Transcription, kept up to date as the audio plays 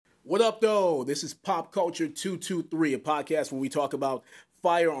What up, though? This is Pop Culture 223, a podcast where we talk about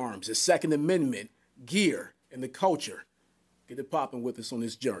firearms, the Second Amendment, gear, and the culture. Get it popping with us on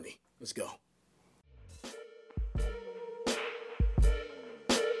this journey. Let's go.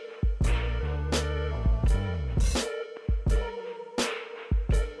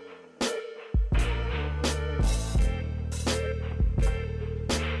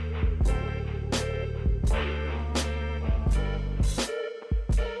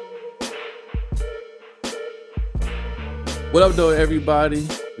 What up, though, everybody?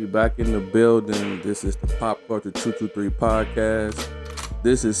 We back in the building. This is the Pop Culture 223 podcast.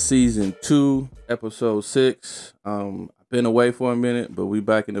 This is season 2, episode 6. I've been away for a minute, but we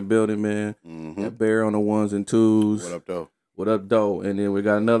back in the building, man. Got Bear on the ones and twos. What up, though? What up, though? And then we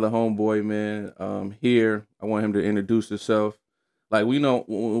got another homeboy, man. Here, I want him to introduce himself. Like, we know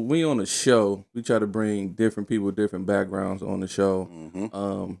when we on the show, we try to bring different people, different backgrounds on the show.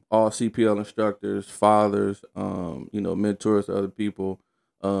 All CPL instructors, fathers, mentors to other people,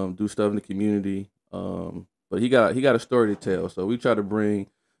 do stuff in the community. But he got a story to tell. So we try to bring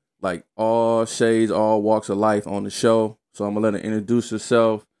like all shades, all walks of life on the show. So I'm gonna let him introduce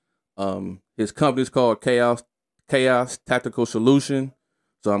himself. His company's called Chaos Tactical Solution.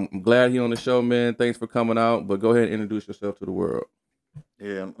 So I'm glad he on the show, man. Thanks for coming out. But go ahead and introduce yourself to the world.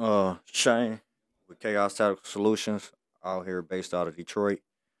 Yeah, I'm Shane with Chaos Tactical Solutions out here based out of Detroit.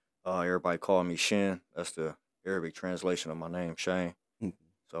 Everybody call me Shin. That's the Arabic translation of my name, Shane.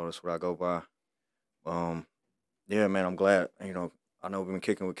 So that's what I go by. Yeah, man, I'm glad. I know we've been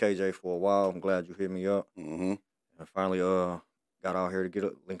kicking with KJ for a while. I'm glad you hit me up. And finally got out here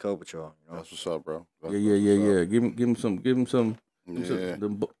to link up with y'all. That's what's up, bro. Yeah. Give him some. Yeah.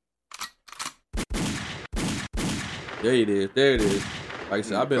 There it is. Like I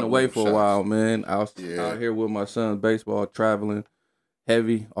said, I've been away for a while, man. I was out here with my son's baseball, traveling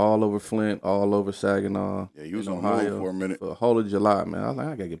heavy all over Flint, all over Saginaw. Yeah, you was on Ohio hold for a minute. for the whole of July, man. I was like,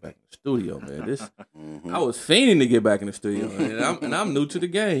 I gotta get back in the studio, man. I was fiending to get back in the studio, and I'm new to the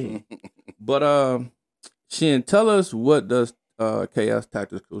game. But Shin, tell us, what does Chaos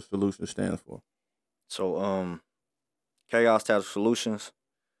Tactical Solutions stand for? So Chaos Tactical Solutions,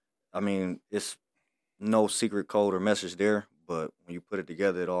 I mean, it's no secret code or message there, but when you put it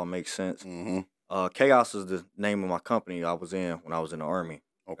together, it all makes sense. Chaos is the name of my company I was in when I was in the Army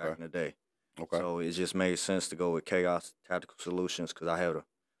back in the day. So it just made sense to go with Chaos Tactical Solutions because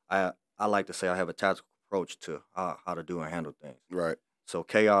I like to say I have a tactical approach to how to do and handle things. Right. So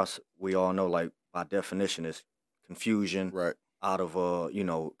chaos, we all know, like by definition, is confusion. Right. Out of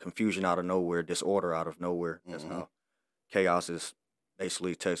confusion out of nowhere, disorder out of nowhere. That's how chaos is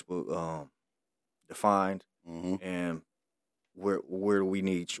basically textbook defined. And where do we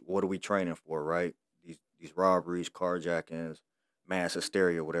need? What are we training for? Right? These robberies, carjackings, mass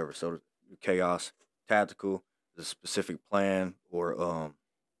hysteria, whatever. So chaos tactical is a specific plan or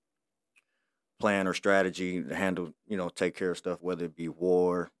strategy to handle, take care of stuff, whether it be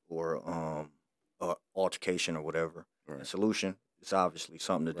war or altercation or whatever. Right. And solution is obviously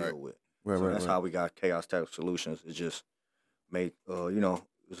something to deal with. That's how we got Chaos Tactical Solutions. It just made, it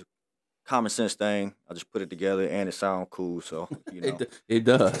was a common sense thing. I just put it together and it sounds cool. So, It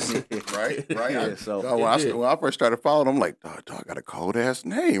does. Right. Yeah, so when I first started following, I'm like, dog, I got a cold ass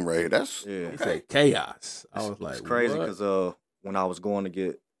name, right? That's He said chaos. I was like, it's crazy what? because when I was going to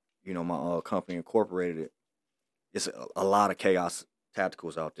get, my company incorporated, it's a lot of chaos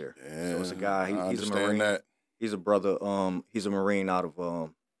tacticals out there. Yeah, so it's a guy. He's a Marine. That. He's a brother. He's a Marine out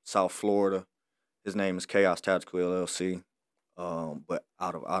of South Florida. His name is Chaos Tactical LLC. But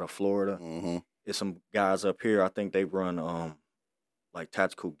out of Florida, there's some guys up here. I think they run like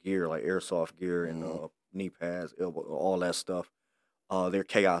tactical gear, like airsoft gear and knee pads, elbow, all that stuff. They're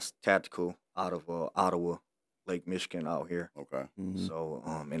Chaos Tactical out of Ottawa, Lake Michigan, out here. Okay. So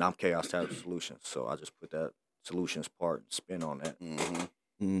and I'm Chaos Tactical Solutions. So I just put that solutions part spin on that.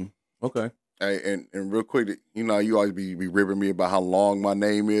 Okay. Hey, and real quick, you always be ribbing me about how long my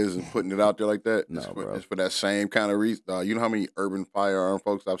name is and putting it out there like that. No, bro. It's for that same kind of reason. You know how many urban firearm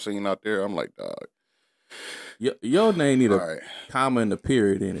folks I've seen out there? I'm like, dog. Your name need All a right. comma and a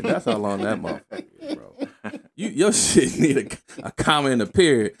period in it. That's how long that motherfucker is, bro. Your shit need a comma and a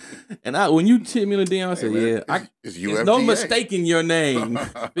period. And when you tip me on the DM, I said, man, it's there's no UFGA. mistaking your name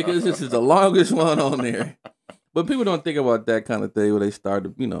because this is the longest one on there. But people don't think about that kind of thing where they start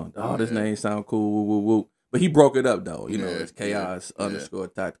to, this name sound cool, woo, woo, woo. But he broke it up though. It's chaos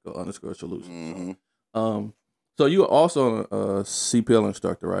 _ tactical _ solutions. So you are also a CPL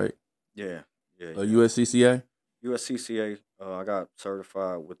instructor, right? Yeah. USCCA? USCCA. I got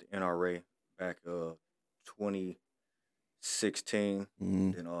certified with the NRA back 2016 16.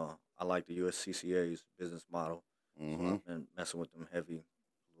 Mm-hmm. Then I like the USCCA's business model. So I've been messing with them heavy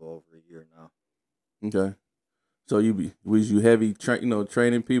a little over a year now. Okay. So was you heavy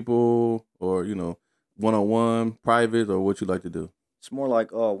training people, or one-on-one, private, or what you like to do? It's more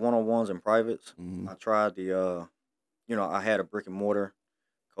like one-on-ones and privates. Mm-hmm. I tried I had a brick and mortar.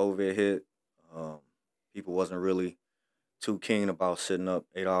 COVID hit. People wasn't really too keen about sitting up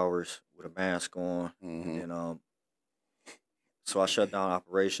 8 hours with a mask on. And so I shut down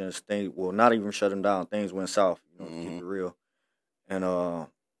operations. Not even shut them down. Things went south, to keep it real. And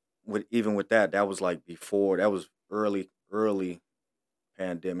with that was like before. That was early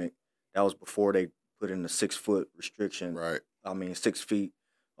pandemic. That was before they put in the 6-foot restriction. Right. I mean, 6 feet.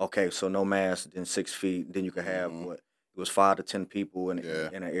 Okay, so no mask, then 6 feet. Then you could have it was 5 to 10 people in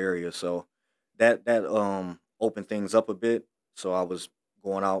an area. So that opened things up a bit. So I was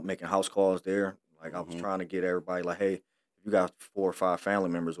going out making house calls there. Like I was trying to get everybody like, hey, if you got 4 or 5 family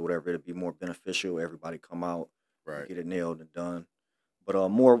members or whatever, it'd be more beneficial. Everybody come out, Right. get it nailed and done. But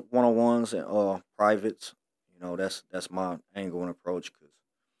more one-on-ones and privates, that's my angle and approach, because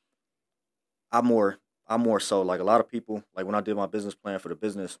I'm more so like a lot of people. Like when I did my business plan for the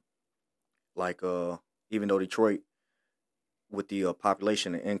business, like even though Detroit with the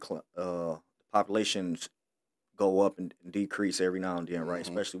population and populations go up and decrease every now and then, right?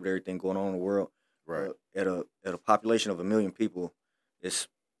 Especially with everything going on in the world. Right. At a population of 1 million people, it's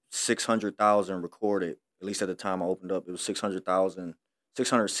 600,000 recorded. At least at the time I opened up, it was 660,000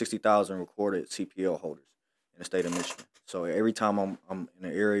 recorded CPL holders in the state of Michigan. So every time I'm in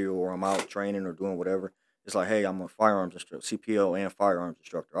an area or I'm out training or doing whatever, it's like, hey, I'm a firearms instructor, CPL and firearms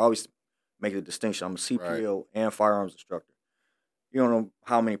instructor. I always make the distinction. I'm a CPL and firearms instructor. You don't know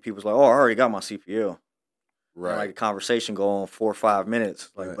how many people's like, oh, I already got my CPL. Right. And like the conversation go on 4 or 5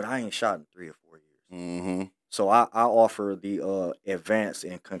 minutes, like, Right. but I ain't shot in 3 or 4 years. Mm-hmm. So I offer the advanced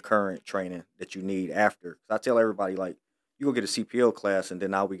and concurrent training that you need after. 'Cause I tell everybody, like, you go get a CPL class, and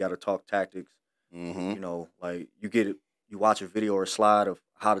then now we got to talk tactics. Like you watch a video or a slide of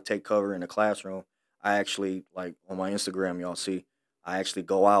how to take cover in the classroom. I actually, like on my Instagram, y'all see, I actually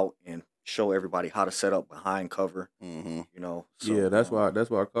go out and show everybody how to set up behind cover. So, Yeah, that's why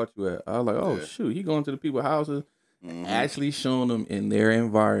I caught you at. I was like, oh Yeah. shoot, he going to the people's houses, actually showing them in their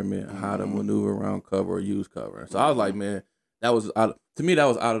environment how to maneuver around cover or use cover. So I was like, man, that was to me that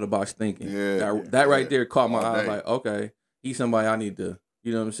was out of the box thinking. Yeah, that right there caught my All eye. I was day. like, okay, he's somebody I need to,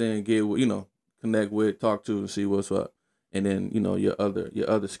 you know what I'm saying, get with, connect with, talk to, and see what's up. And then your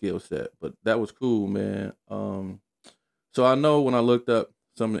other skill set. But that was cool, man. So I know when I looked up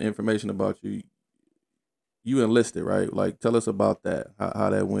some of the information about you, you enlisted, right? Like, tell us about that, how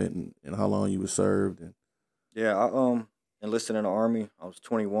that went, and how long you were served. And yeah, I enlisted in the Army. I was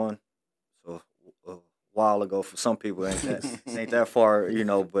 21, so a while ago. For some people, ain't that far,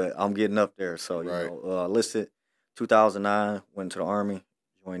 But I'm getting up there. So Right. Enlisted 2009. Went to the Army,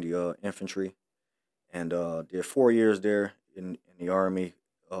 joined the infantry, and did 4 years there in the Army.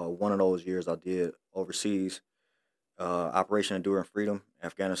 One of those years I did overseas, Operation Enduring Freedom,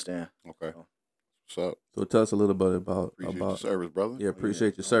 Afghanistan. Okay. So, What's up? so tell us a little bit about Appreciate your service, brother. yeah,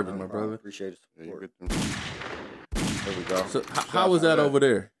 appreciate your service, no my problem. brother. Appreciate the Yeah, you support. get them. There we go. So how was that over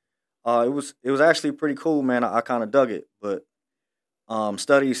there? It was actually pretty cool, man. I kind of dug it, but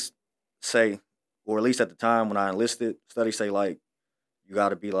studies say, or at least at the time when I enlisted, studies say like you got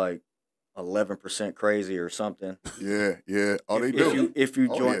to be like 11% crazy or something. Yeah. Oh, they do. If you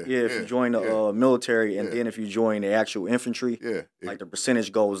Oh, join if you join the military and then if you join the actual infantry, Yeah. like the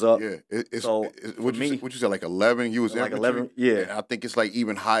percentage goes up. Yeah. So, what for you me- said, what you said, like 11? You was Like infantry? 11, yeah. And I think it's like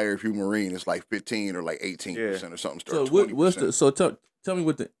even higher if you Marine. It's like 15 or like 18% or something. So Start 20%. what's the tell me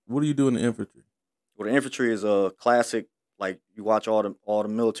what do you do in the infantry? Well, the infantry is a classic. Like you watch all the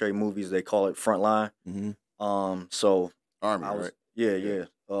military movies, they call it frontline. Mm-hmm. So Army, I was right? yeah.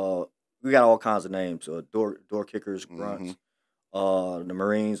 We got all kinds of names. Door kickers, grunts. The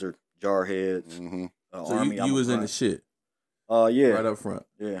Marines are jarheads. Mm-hmm. So Army, you I'm a was in the grunt. shit Yeah, right up front.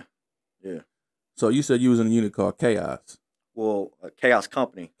 yeah. So you said you was in a unit called Chaos Well, Chaos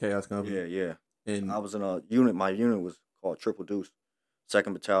Company. Company. Yeah. And I was in a unit. My unit was called Triple Deuce,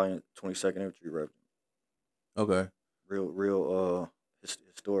 2nd Battalion, 22nd Infantry Regiment. okay, Real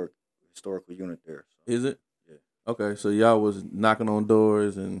historical unit there. So. is it? Yeah. Okay, so y'all was knocking on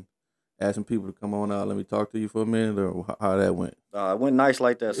doors and asking people to come on out. Let me talk to you for a minute, or how that went. It went nice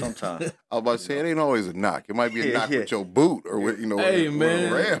like that sometimes. I was about to say, it ain't always a knock. It might be a Yeah, knock yeah. with your boot or with, Hey, with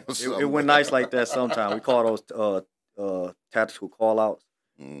man. a ram or it something. went nice like that sometimes. We call those tactical call outs.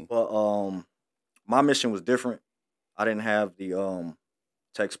 Mm. But my mission was different. I didn't have the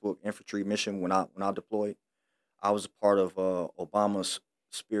textbook infantry mission when I deployed. I was a part of Obama's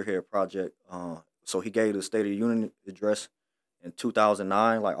Spearhead Project. So he gave the State of the Union address in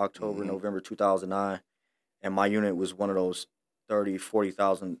 2009, like October, November 2009. And my unit was one of those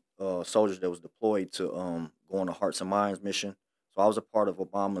 40,000 soldiers that was deployed to go on the Hearts and Minds mission. So I was a part of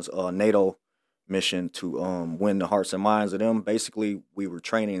Obama's NATO mission to win the hearts and minds of them. Basically, we were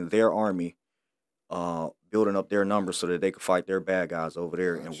training their army, building up their numbers so that they could fight their bad guys over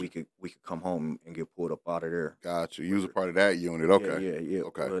there, and we could come home and get pulled up out of there. Gotcha. You was a part of that unit. Okay. Yeah.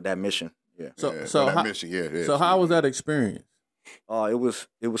 Okay. That mission. Yeah. So that how, mission. Yeah. So how was that experience? It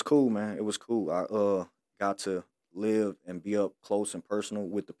was cool, man. It was cool. I got to live and be up close and personal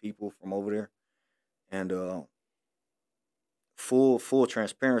with the people from over there, and full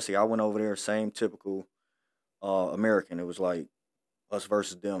transparency. I went over there, same typical American. It was like us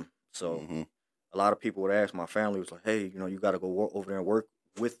versus them. So a lot of people would ask. My family was like, "Hey, you got to go over there and work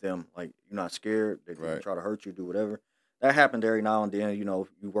with them. Like, you're not scared. They try to hurt you, do whatever." That happened every now and then. You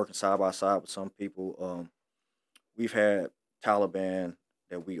working side by side with some people. We've had Taliban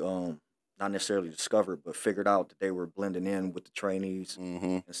that we not necessarily discovered, but figured out that they were blending in with the trainees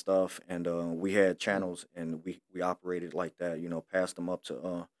and stuff. And we had channels, and we operated like that. Passed them up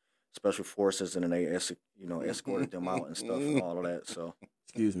to special forces, and then they escorted them out and stuff and all of that. So,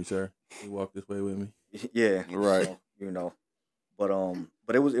 excuse me, sir. You walk this way with me. Yeah, right. So,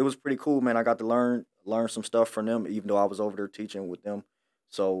 but it was pretty cool, man. I got to learn some stuff from them, even though I was over there teaching with them.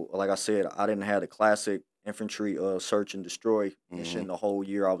 So, like I said, I didn't have the classic infantry search and destroy mission the whole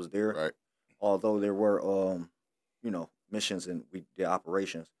year I was there. Right. Although there were missions and we did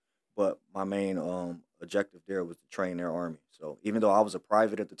operations, but my main objective there was to train their army. So even though I was a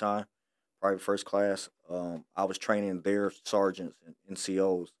private at the time, private first class, I was training their sergeants and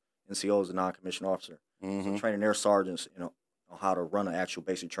NCOs. NCO is a non-commissioned officer. So training their sergeants, on how to run an actual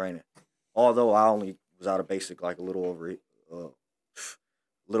basic training. Although I only was out of basic like a little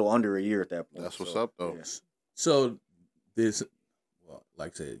under a year at that point. That's what's up, though. Yeah. So this, well,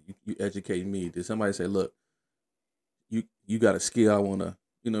 like I said, you educate me. Did somebody say, look, you got a skill I want to,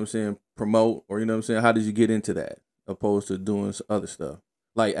 promote, or, how did you get into that opposed to doing other stuff?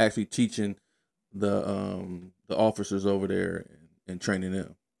 Like actually teaching the officers over there and training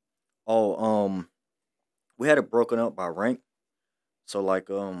them. We had it broken up by rank. So like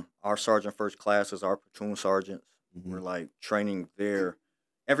our sergeant first class is our platoon sergeants. We're like training their.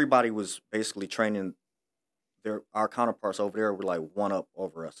 Everybody was basically training our counterparts over there were like one up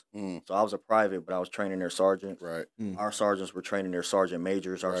over us. So I was a private, but I was training their sergeants. Right. Our sergeants were training their sergeant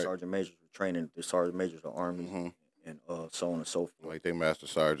majors. Our sergeant majors were training the sergeant majors of army, and so on and so forth. Like they master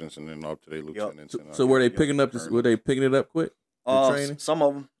sergeants and then up to their lieutenants. Yep. So were they picking up? Were they picking it up quick? Training? Some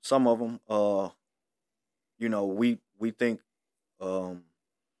of them. We think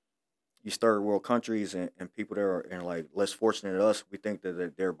these third world countries and people that are like less fortunate than us, we think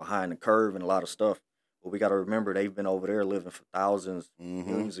that they're behind the curve and a lot of stuff. But we got to remember they've been over there living for thousands,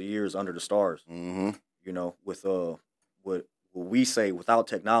 millions of years under the stars. With what we say without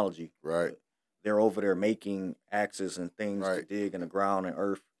technology. Right. They're over there making axes and things to dig in the ground and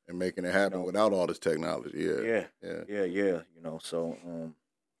earth. And making it happen without all this technology. Yeah. So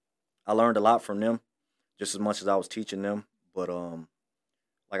I learned a lot from them, just as much as I was teaching them. But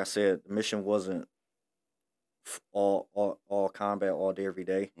like I said, the mission wasn't all combat all day every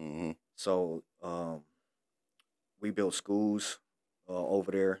day. So we built schools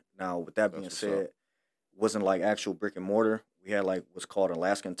over there. Now, with that being said, it wasn't like actual brick and mortar. We had like what's called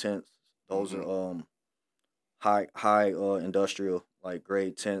Alaskan tents. Those are high industrial like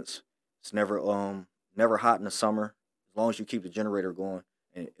grade tents. It's never hot in the summer as long as you keep the generator going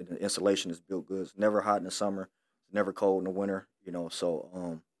and the insulation is built good. It's never hot in the summer. It's never cold in the winter.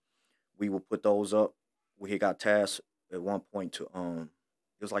 So we will put those up. We had got tasked at one point to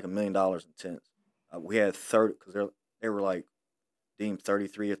it was like $1 million in tents. We had 30 because they were like deemed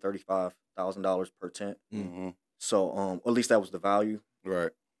 $33,000 or $35,000 per tent. So at least that was the value.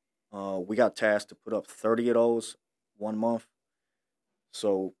 Right. We got tasked to put up 30 of those 1 month.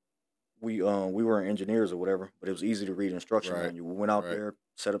 So we weren't engineers or whatever, but it was easy to read instruction manual. We went out there,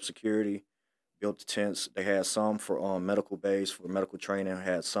 set up security, built the tents. They had some for medical base, for medical training.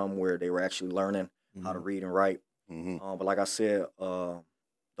 Had some where they were actually learning how to read and write. But like I said,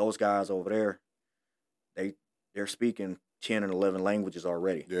 those guys over there, they're speaking 10 and 11 languages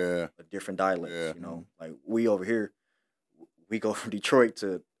already. Yeah. Different dialects, Like we over here, we go from Detroit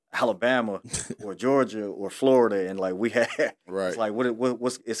to Alabama or Georgia or Florida, and like we had, it's like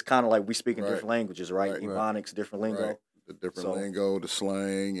what's it's kind of like we speaking different languages, right? Ebonics, different lingo. Right. The different lingo, the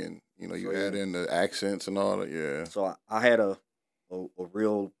slang, and you add in the accents and all that. Yeah. So I had a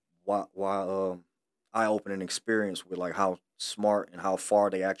real eye-opening experience with like how smart and how far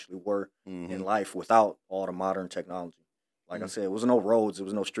they actually were Mm-hmm. in life without all the modern technology. Like I said, it was no roads, it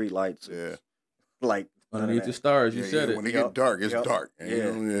was no street lights. Yeah. Like none of Underneath the that. stars, you Yeah, said yeah. it. When it Yep, get dark, it's yep. dark. And, Yeah,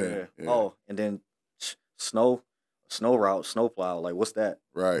 you know, yeah. Oh, and then snow route, snow plow. Like what's that?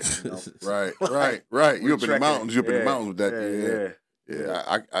 Right. You know? Right. You up in the trekking. mountains. You up in the Yeah, mountains with that.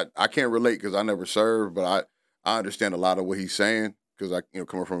 Yeah. I can't relate because I never served, but I understand a lot of what he's saying because I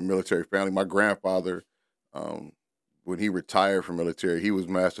coming from a military family. My grandfather, when he retired from military, he was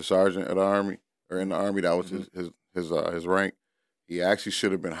master sergeant at the army or in the army. That was his rank. He actually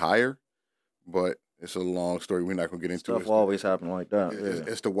should have been higher, but it's a long story. We're not gonna get into Stuff it. always happen like that.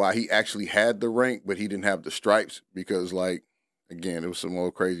 As to why he actually had the rank, but he didn't have the stripes because, like, again, it was some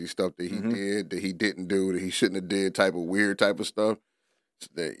old crazy stuff that he did that he didn't do that he shouldn't have did. Type of weird type of stuff.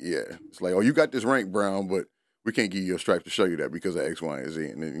 It's like, oh, you got this rank, Brown, but we can't give you a stripe to show you that because of X, Y, and Z.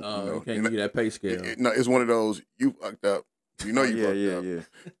 And then You can't give you that pay scale. No, it's one of those you fucked up. You know you fucked up.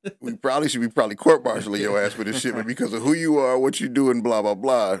 Yeah. We probably should be court martialing your ass for this shit, but because of who you are, what you do, and blah blah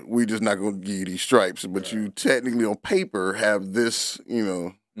blah, we just not gonna give you these stripes. But you technically on paper have this,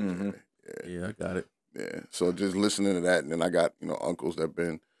 Mm-hmm. Yeah, I got it. Yeah. So just listening to that, and then I got uncles that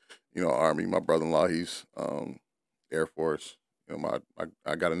been Army. My brother-in-law, he's Air Force.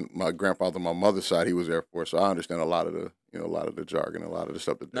 I got my grandfather on my mother's side. He was Air Force, so I understand a lot of the jargon, a lot of the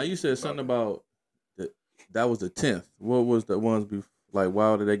stuff that. Now you said something about that was the 10th. What was the ones before? Like,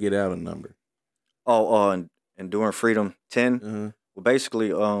 why did they get out a number? Oh, Enduring Freedom 10. Uh-huh. Well, basically,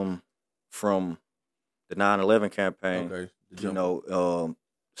 from the 9/11 campaign, Okay.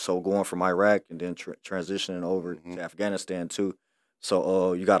 so going from Iraq and then transitioning over to Afghanistan too.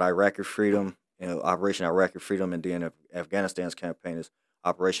 So you got Iraqi Freedom, Operation Iraqi Freedom, and then Afghanistan's campaign is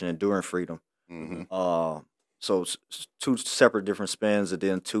Operation Enduring Freedom. Mm-hmm. So two separate different spins and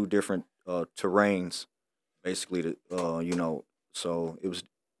then two different terrains, basically. So it was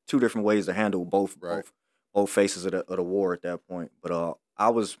two different ways to handle both faces of the war at that point. But I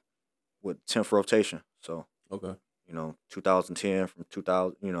was with 10th rotation, so Okay. 2010 from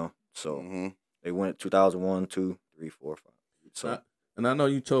 2000. So they went 2001, 2, 3, 4, 5. So and I know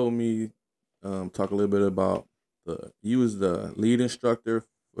you told me talk a little bit about you was the lead instructor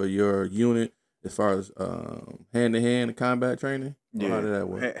for your unit as far as hand-to-hand combat training. Or how did that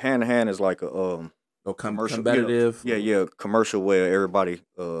work? Hand-to-hand is like a commercial, competitive. Commercial where everybody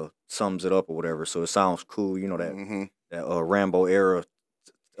sums it up or whatever. So it sounds cool, that Rambo era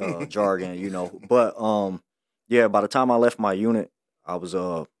jargon, But by the time I left my unit, I was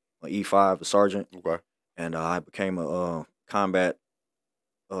an E5, a sergeant. Okay. And I became a combat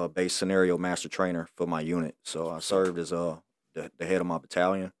based scenario master trainer for my unit. So I served as the head of my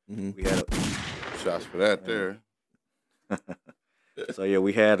battalion. Mm-hmm. We had shots for that there. So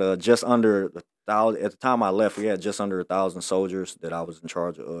we had just under 1,000 at the time I left. We had just under 1,000 soldiers that I was in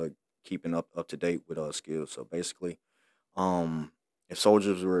charge of keeping up to date with skills. So basically, if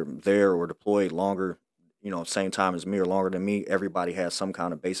soldiers were there or deployed longer, same time as me or longer than me, everybody had some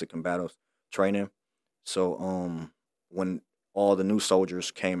kind of basic combative training. So when all the new soldiers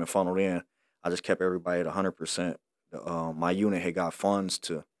came and funneled in, I just kept everybody at 100%. My unit had got funds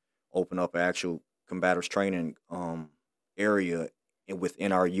to open up an actual combatives training area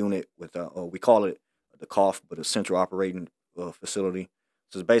within our unit. With we call it the COF, but a central operating facility.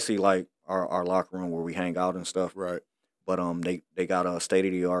 So it's basically like our locker room where we hang out and stuff. Right. But they got a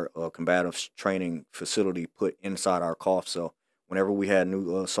state-of-the-art combatives training facility put inside our COF. So whenever we had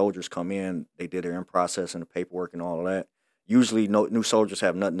new soldiers come in, they did their in-process and the paperwork and all of that. Usually new soldiers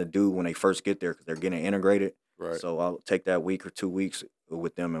have nothing to do when they first get there because they're getting integrated. Right. So I'll take that week or 2 weeks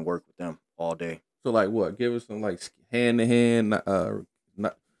with them and work with them all day. So like what? Give us some like hand-to-hand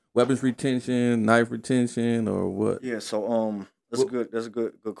weapons retention, knife retention, or what? Yeah, so that's a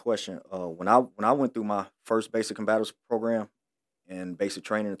good question. When I went through my first basic combatives program and basic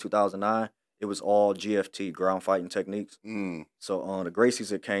training in 2009, it was all GFT, ground fighting techniques. So the Gracies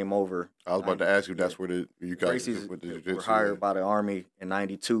that came over, I was about to ask you, that's where you guys Gracies with the jiu-jitsu were hired by the Army in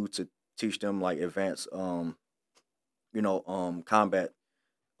 '92 to teach them like advanced, combat,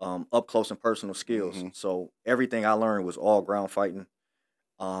 up close and personal skills. So everything I learned was all ground fighting.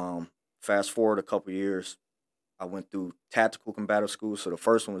 Fast forward a couple years, I went through tactical combative school. So the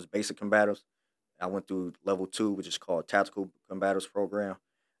first one was basic combatives. I went through level 2, which is called tactical combatives program.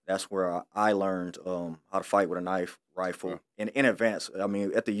 That's where I learned how to fight with a knife, rifle, and in advance. I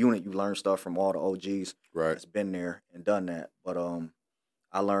mean, at the unit, you learn stuff from all the OGs that's been there and done that. But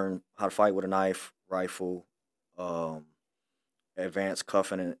I learned how to fight with a knife, rifle, advanced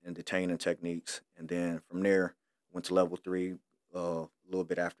cuffing and detaining techniques. And then from there, went to level 3 a little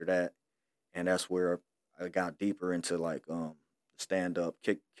bit after that. and that's where I got deeper into like stand up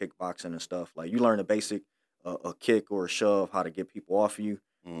kickboxing and stuff. Like you learn the basic a kick or a shove, how to get people off of you.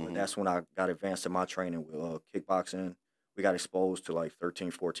 But that's when I got advanced in my training with kickboxing. We got exposed to like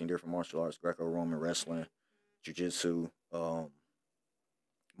 13, 14 different martial arts: Greco-Roman, wrestling, jiu-jitsu,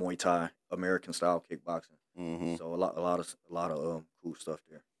 Muay Thai, American style kickboxing. So a lot of cool stuff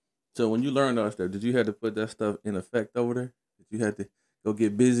there. So when you learned all that stuff, did you have to put that stuff in effect over there? Did you have to go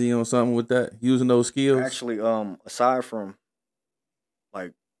get busy on something with that, using those skills? Actually, aside from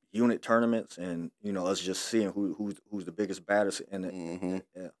like unit tournaments and us just seeing who's the biggest, baddest in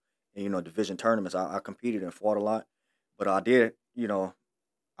the division tournaments, I competed and fought a lot. But I did,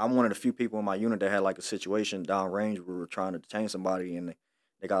 I'm one of the few people in my unit that had like a situation downrange where we were trying to detain somebody and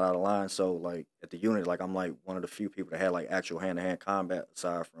they got out of line. So like at the unit, like I'm like one of the few people that had like actual hand-to-hand combat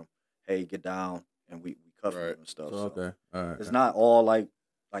aside from, hey, get down, and we cuff them and stuff. So, okay, all right. It's not all like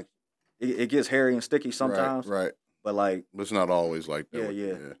it gets hairy and sticky sometimes. Right. But like it's not always like that.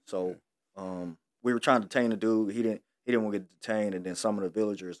 Yeah. So we were trying to detain the dude. He didn't want to get detained, and then some of the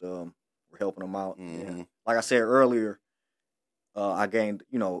villagers were helping him out. And like I said earlier, I gained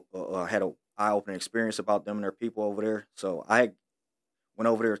I had an eye-opening experience about them and their people over there. So I went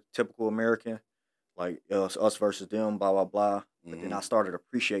over there, typical American, like us versus them, blah blah blah. But then I started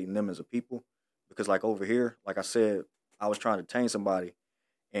appreciating them as a people, because like over here, like I said, I was trying to detain somebody,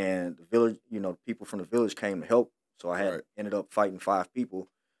 and the village, people from the village came to help. So I had ended up fighting 5 people.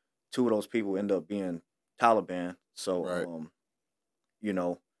 2 of those people ended up being Taliban. So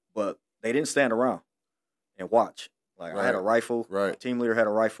but they didn't stand around and watch. Like I had a rifle. My team leader had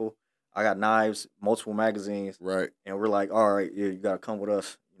a rifle. I got knives, multiple magazines. Right. And we're like, all right, yeah, you gotta come with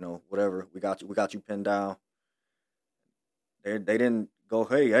us. Whatever. We got you pinned down. They didn't go,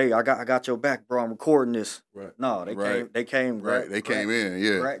 hey, I got your back, bro. I'm recording this. Right. No, they came. They came in,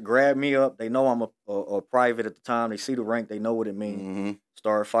 yeah. Grabbed me up. They know I'm a private at the time. They see the rank. They know what it means.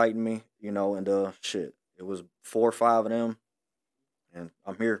 Started fighting me, and shit. It was 4 or 5 of them, and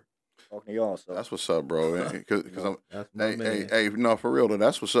I'm here talking to y'all. So that's what's up, bro. Because hey, no, for real though,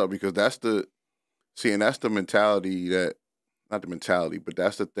 that's what's up, because that's the mentality that, not the mentality, but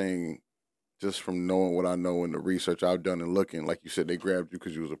that's the thing. Just from knowing what I know and the research I've done and looking, like you said, they grabbed you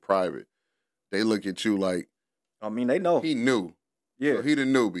because you was a private. They look at you like, I mean, they know. He knew. Yeah. So he the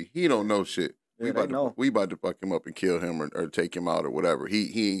newbie. He don't know shit. Yeah, we about to fuck him up and kill him or take him out or whatever.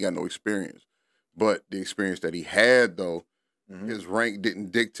 He ain't got no experience. But the experience that he had, though, his rank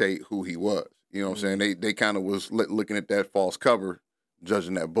didn't dictate who he was. You know what I'm saying? They kind of was looking at that false cover,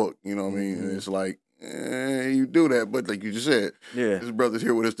 judging that book. You know what I mean? And it's like, you do that, but like you just said, his brother's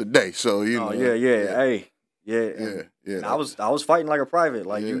here with us today. So hey, yeah. I was fighting like a private.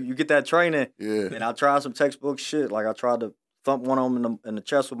 Like you get that training, and I tried some textbook shit. Like I tried to thump one of them in the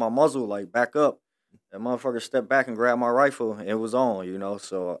chest with my muzzle, like back up. That motherfucker stepped back and grabbed my rifle, and it was on,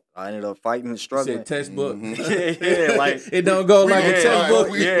 So I ended up fighting and struggling. You said textbook. Yeah, like it don't go like a textbook.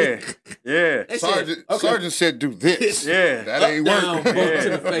 Yeah. Sergeant said, "Do this." Yeah, that ain't working. To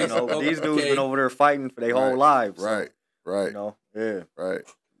the face. These dudes been over there fighting for their whole lives. Right. Right.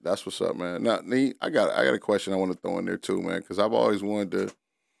 That's what's up, man. Now, I got a question I want to throw in there too, man, because I've always wanted to.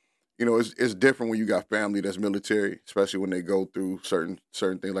 It's different when you got family that's military, especially when they go through certain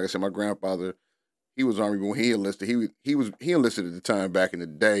things. Like I said, my grandfather. He was Army, but when he enlisted, he enlisted at the time back in the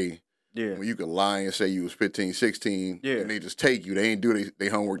day when you could lie and say you was 15, 16, and they just take you. They ain't do their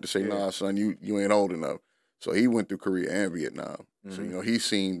homework to say, nah, son, you ain't old enough. So he went through Korea and Vietnam. So, he's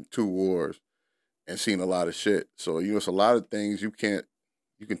seen 2 wars and seen a lot of shit. So, it's a lot of things you can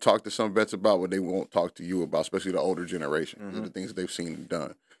talk to some vets about, but they won't talk to you about, especially the older generation, the things that they've seen and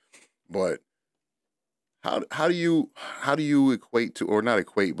done. But How do you equate to, or not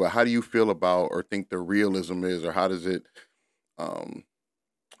equate, but how do you feel about or think the realism is, or how does it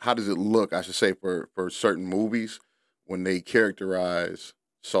look, I should say, for certain movies when they characterize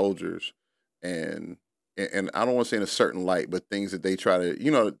soldiers and I don't want to say in a certain light, but things that they try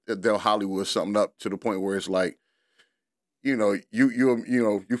to, they'll Hollywood something up to the point where it's like, you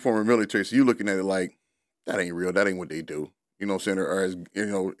former military, so you looking at it like, that ain't real, that ain't what they do. You know what I'm saying? Or as,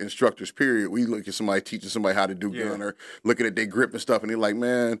 instructors, period. We look at somebody teaching somebody how to do gun or looking at their grip and stuff, and they're like,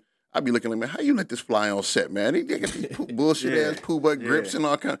 man, I'd be looking like, man, how you let this fly on set, man? They got these bullshit-ass poo-butt grips and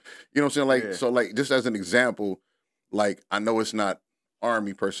all kind of, you know what I'm saying? Like, so, like, just as an example, like, I know it's not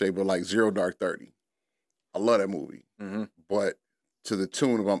Army per se, but like Zero Dark 30. I love that movie. But to the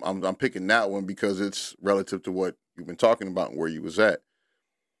tune of, I'm picking that one because it's relative to what you've been talking about and where you was at.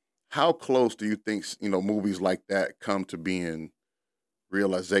 How close do you think, movies like that come to being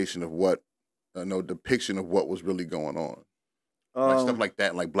realization of what, depiction of what was really going on? Like stuff like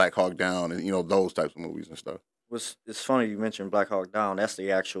that, like Black Hawk Down, and those types of movies and stuff. It's funny you mentioned Black Hawk Down. That's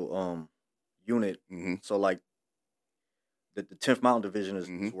the actual unit. Mm-hmm. So like the 10th Mountain Division is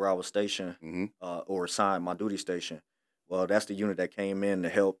Mhm. where I was stationed Mm-hmm. or assigned my duty station. Well, that's the unit that came in to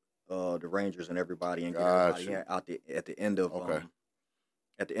help the Rangers and everybody and get everybody Gotcha. out at the end of Okay.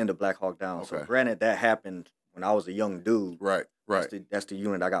 at the end of Black Hawk Down. So Okay. granted, that happened when I was a young dude. Right. That's the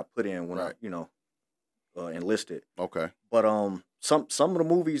unit I got put in when Right. I enlisted. Okay. But some of the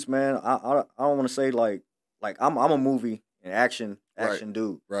movies, man, I don't want to say like I'm a movie and action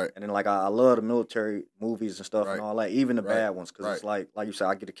dude. Right. And then like I love the military movies and stuff Right. and all that, even the Right. bad ones, because it's like you said,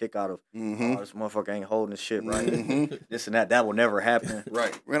 I get a kick out of Mm-hmm. this motherfucker ain't holding his shit right, Mhm. this and that. That will never happen.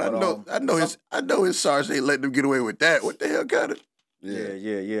 Right. Man, But, I know his sergeant ain't letting him get away with that. What the hell got it?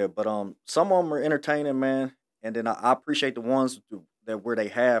 Yeah. But some of them are entertaining, man. And then I appreciate the ones that where they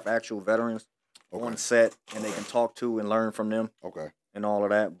have actual veterans Okay. on set and they can talk to and learn from them Okay. and all of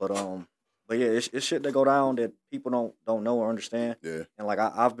that. But yeah, it's shit that go down that people don't know or understand. Yeah. And like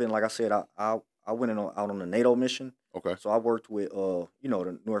I've been, like I said, I went out on a NATO mission. Okay. So I worked with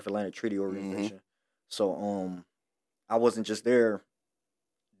the North Atlantic Treaty Organization. So I wasn't just there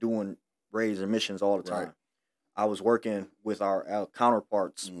doing raids and missions all the time. Right. I was working with our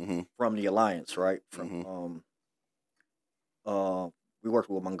counterparts Mm-hmm. from the alliance, right? From we worked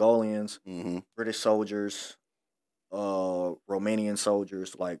with Mongolians, Mm-hmm. British soldiers, Romanian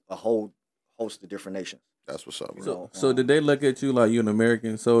soldiers, like a whole host of different nations. That's what's up, bro. So- So did they look at you like you an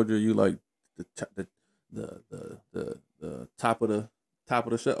American soldier? You like the top of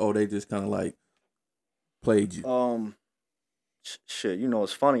the show? Or they just kind of like played you? Shit,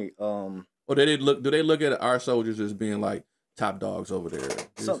 it's funny. Or do they look at our soldiers as being like top dogs over there?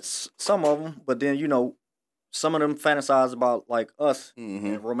 Some of them, but then some of them fantasize about like us Mm-hmm.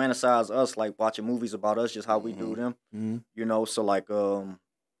 and romanticize us, like watching movies about us, just how we do them. Mhm. So like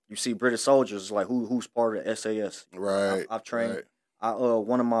you see British soldiers, like who's part of the SAS. Right. I've trained. Right. I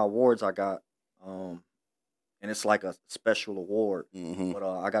one of my awards I got, and it's like a special award. Mm-hmm. But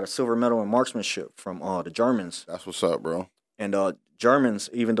I got a silver medal in marksmanship from the Germans. That's what's up, bro. And Germans,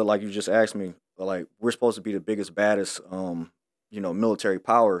 even though like you just asked me, like we're supposed to be the biggest, baddest, military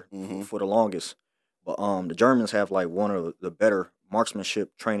power Mhm. for the longest. But the Germans have like one of the better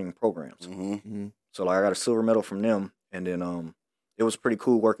marksmanship training programs. Mm-hmm. So like I got a silver medal from them, and then it was pretty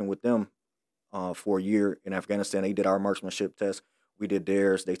cool working with them for a year in Afghanistan. They did our marksmanship test, we did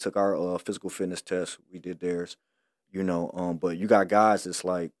theirs. They took our physical fitness test, we did theirs. But you got guys that's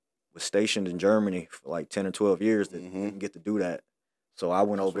like was stationed in Germany for like 10 or 12 years that Mhm. didn't get to do that. So I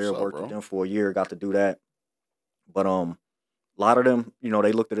went That's over there, what's up, worked with bro. them for a year, got to do that. But a lot of them,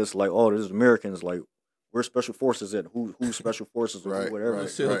 they looked at us like, oh, this is Americans, like we're special forces and who's special forces or Right, whatever. right.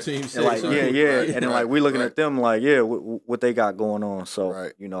 SEAL Team And like, 6. yeah, Right, and then like we looking right. at them like, yeah, what they got going on. So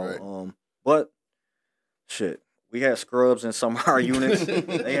Right, right. But shit, we had scrubs in some of our units.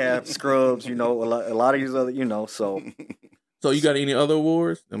 They have scrubs, a lot of these other, So So you got any other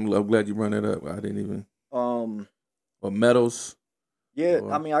awards? I'm glad you brought that up. I didn't even. Or medals. yeah,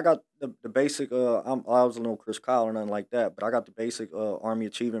 Or- I mean, I got the basic. I was no Chris Kyle or nothing like that, but I got the basic Army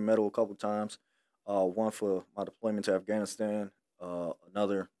Achievement Medal a couple times. One for my deployment to Afghanistan.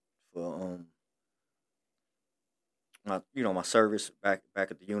 Another for my service back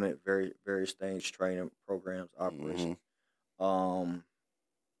at the unit, various things, training programs, operations.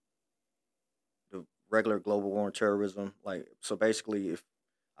 The regular global war on terrorism, like so. Basically, if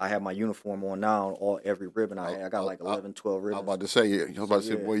I have my uniform on now, every ribbon I got like 11, 12 I was ribbons. about to say, I was about to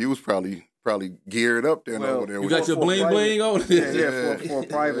say, Yeah. boy, you was probably geared up there and Well, over there. You with got your for bling private- bling on this. Yeah, for a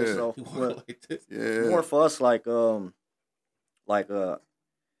private. Yeah. So, You walk but like this. yeah. more for us, like even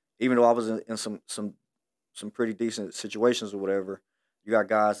though I was in some pretty decent situations or whatever, you got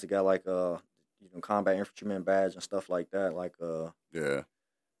guys that got like combat infantryman badge and stuff like that. Like Yeah.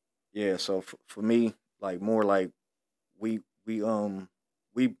 yeah. So for me, like more like we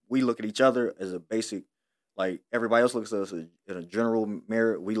look at each other as a basic. Like everybody else looks at us in a general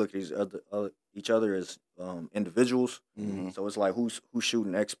merit, we look at each other as individuals. Mhm. So it's like who's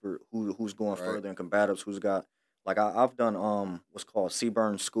shooting expert, who's going Right. further in combatives, who's got like I've done what's called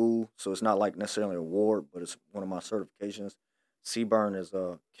CBRN school. So it's not like necessarily an award, but it's one of my certifications. CBRN is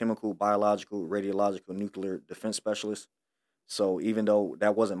a chemical, biological, radiological, nuclear defense specialist. So even though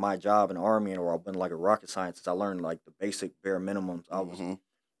that wasn't my job in the Army or I've been like a rocket scientist, I learned like the basic bare minimums. Mhm.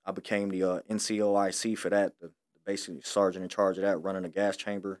 I became the NCOIC for that, the basically sergeant in charge of that, running a gas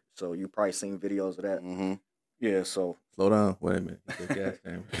chamber. So you probably seen videos of that. Mhm. Yeah, so Slow down. Wait a minute. You said gas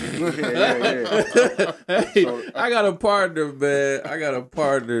chamber. Yeah. Hey, So- I got a partner, man. I got a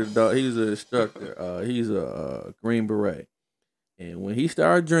partner, dog. He's an instructor. He's a Green Beret. And when he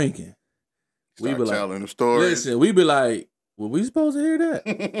started drinking, we be like, telling the stories. listen, we be like, were we supposed to hear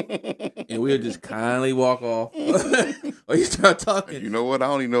that? And we'll just kindly walk off. Or you start talking. You know what? I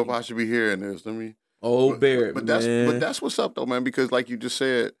don't even know if I should be hearing this. Let me. Barrett, but man. that's what's up though, man. Because like you just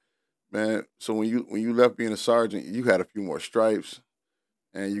said, man. So when you left being a sergeant, you had a few more stripes,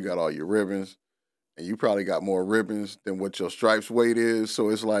 and you got all your ribbons, and you probably got more ribbons than what your stripes weight is. So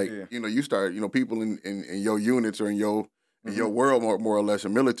it's like you start people in your units or in your world more or less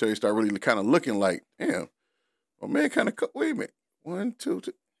in military start really kind of looking like, damn, well man, kind of wait a minute, 1, 2,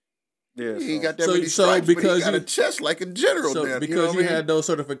 3. Yeah, he ain't got that many stripes, but he got a chest like a general. So because you had those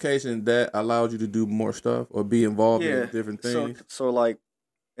certifications, that allowed you to do more stuff or be involved in different things. So like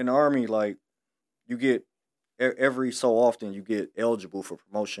in the Army, like you get every so often you get eligible for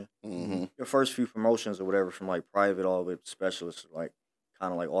promotion. Mm-hmm. Your first few promotions or whatever, from like private all the way to specialist, like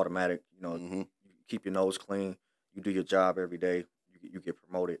kind of like automatic. You keep your nose clean, you do your job every day, you get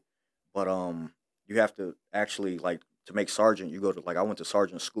promoted. But you have to actually like. To make sergeant, you go to I went to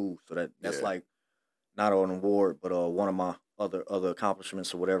sergeant school, so that's like not an award, but one of my other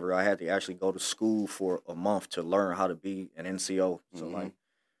accomplishments or whatever. I had to actually go to school for a month to learn how to be an NCO.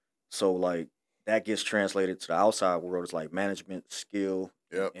 So like that gets translated to the outside world. It's like management skill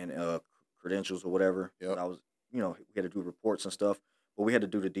and credentials or whatever. Yep. I was we had to do reports and stuff, but we had to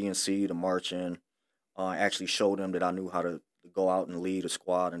do the DNC, the march in. Actually show them that I knew how to go out and lead a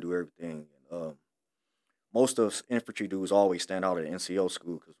squad and do everything. Most of us infantry dudes always stand out at NCO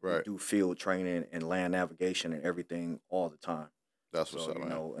school because we do field training and land navigation and everything all the time. That's what's up,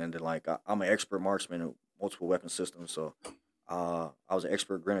 man. And then I'm an expert marksman in multiple weapon systems, so I was an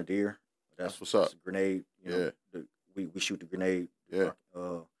expert grenadier. That's what's up. Grenade, we shoot the grenade,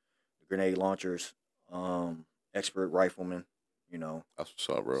 the grenade launchers. Expert rifleman, That's what's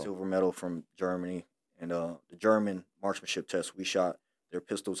up, bro. Silver medal from Germany, and the German marksmanship test we shot. Their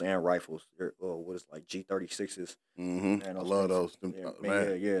pistols and rifles. They're what is G36s. Mm-hmm. I love those.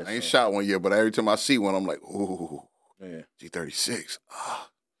 Man. I ain't shot one yet, but every time I see one, I'm like, ooh, G36.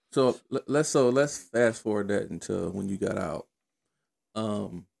 So let's fast forward that until when you got out.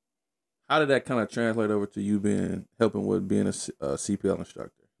 How did that kind of translate over to you helping with being a CPL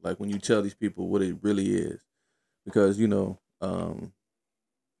instructor? Like when you tell these people what it really is, because your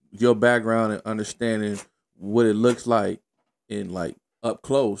background and understanding what it looks like in up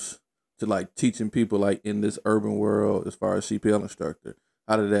close to teaching people in this urban world as far as CPL instructor.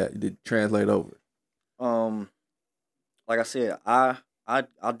 How did that translate over? Like I said, I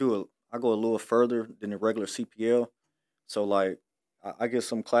go a little further than the regular CPL. So I get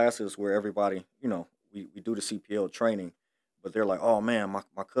some classes where everybody, we do the CPL training, but they're like, oh man,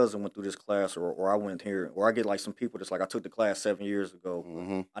 my cousin went through this class or I went here. Or I get some people that's I took the class 7 years ago.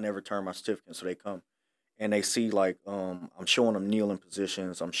 Mm-hmm. I never turned my certificate, so they come. And they see I'm showing them kneeling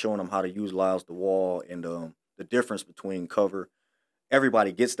positions. I'm showing them how to utilize the wall and the difference between cover.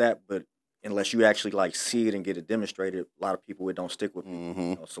 Everybody gets that, but unless you actually see it and get it demonstrated, a lot of people it don't stick with people.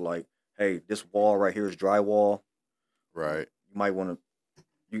 Mm-hmm. So hey, this wall right here is drywall. Right. You might want to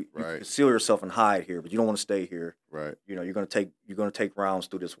you conceal yourself and hide here, but you don't want to stay here. Right. You're gonna take rounds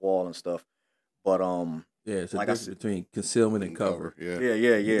through this wall and stuff. But it's a difference between concealment and cover.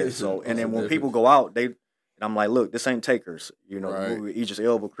 Yeah. So and then when people go out, I'm like, look, this ain't Takers. Aegis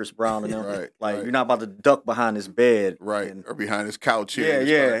Elba, Chris Brown, and them. You're not about to duck behind this bed. Right. Or behind this couch here.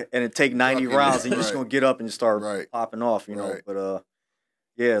 Yeah. And it take 90 rounds, and you're just going to get up and just start popping off, know. But,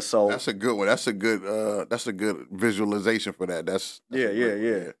 so. That's a good one. That's a good visualization for that. That's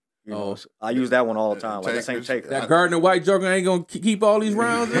yeah. I use that one all the time. This ain't Takers. That Gardner White joker ain't going to keep all these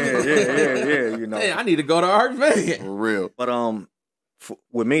rounds. Yeah. Hey, I need to go to Art Van. For real. But,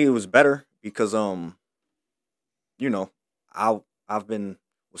 with me, it was better because, I've been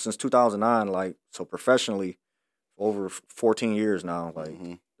since 2009, so professionally for over 14 years now.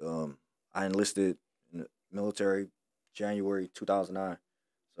 I enlisted in the military January 2009.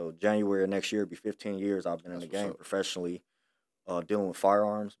 So January of next year, it'll be 15 years I've been in the game professionally, dealing with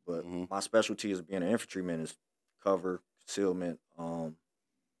firearms. But my specialty as being an infantryman is cover, concealment,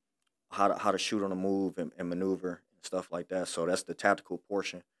 how to shoot on the move and maneuver and stuff like that. So that's the tactical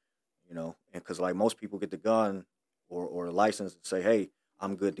portion, and because most people get the gun or a license and say, hey,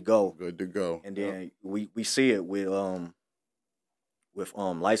 I'm good to go. Good to go. And then we see it with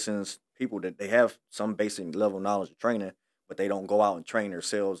licensed people that they have some basic level knowledge of training, but they don't go out and train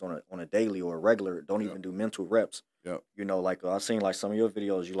themselves on a daily or a regular, don't even do mental reps. Yep. I've seen some of your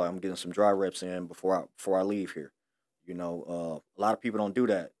videos, I'm getting some dry reps in before I leave here. A lot of people don't do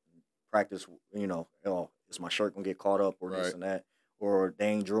that. Practice, is my shirt gonna get caught up or this and that, or they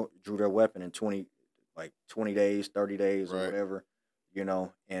ain't drew their weapon in 20 days, 30 days, or whatever. you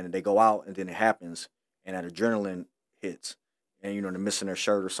know, and they go out and then it happens and that adrenaline hits and, you know, they're missing their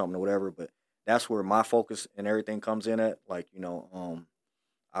shirt or something or whatever. But that's where my focus and everything comes in at. Like, you know,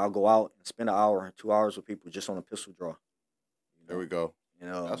 I'll go out and spend an hour, 2 hours with people just on a pistol draw. You know? There we go. You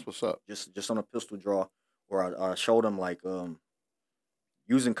know, That's what's up. Just on a pistol draw, where I showed them like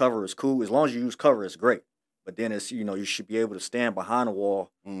using cover is cool as long as you use cover, it's great. But then it's, you know, you should be able to stand behind a wall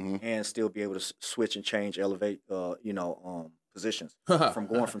and still be able to switch and change, elevate, you know, positions from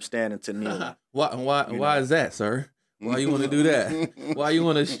going from standing to kneeling. Why is that, sir? Why you want to do that? Why you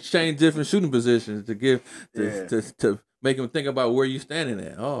want to change different shooting positions to make him think about where you standing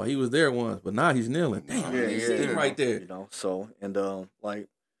at? Oh, he was there once, but now he's kneeling. Damn, he's sitting right there. You know, so and like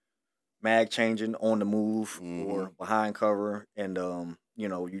mag changing on the move or behind cover, and you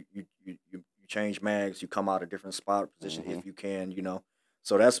know, you change mags, you come out a different spot position if you can, you know.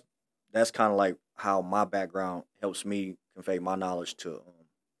 So that's kind of like how my background helps me convey my knowledge to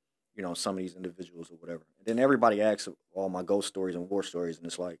you know, some of these individuals or whatever. And then everybody asks all my ghost stories and war stories, and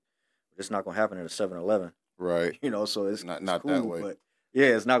it's like, it's not gonna happen at a 7-Eleven. Right. You know, so it's not cool, that way. But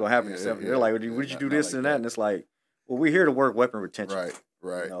yeah, it's not gonna happen at 7. They're like, would you do this and that? And it's like, well, we're here to work weapon retention.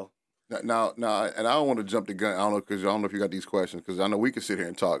 Right. You know? Now, and I don't want to jump the gun. I don't know if you got these questions, because I know we can sit here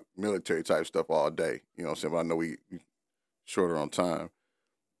and talk military type stuff all day. You know what I'm saying? But I know we shorter on time.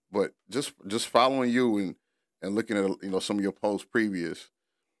 But just following you and looking at, you know, some of your posts previous,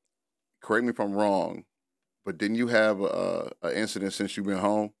 correct me if I'm wrong, but didn't you have an incident since you've been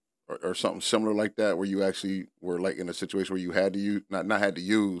home or something similar like that, where you actually were like in a situation where you had to use, not had to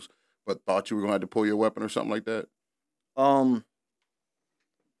use, but thought you were gonna have to pull your weapon or something like that?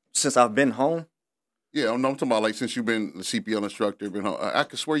 Since I've been home. Yeah, I'm talking about like since you've been the CPL instructor, been home. I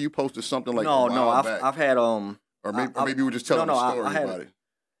could swear you posted something like I've had or maybe you were just telling a story about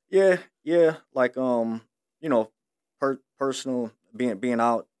it. Yeah, like you know, personal being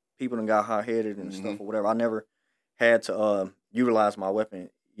out, people done got hot headed and stuff or whatever. I never had to utilize my weapon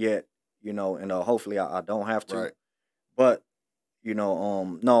yet, you know, and hopefully I don't have to. Right. But you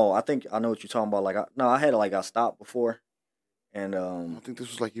know, no, I think I know what you're talking about. Like, I had got stopped before. And I think this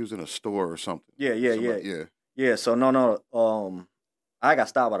was like you was in a store or something. Yeah. So no. I got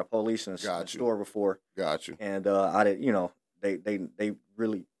stopped by the police in the store before. Got you. And I did. You know, they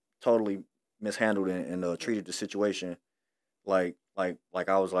really totally mishandled and treated the situation like I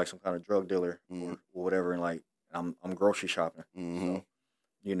was like some kind of drug dealer or whatever. And like I'm grocery shopping. So,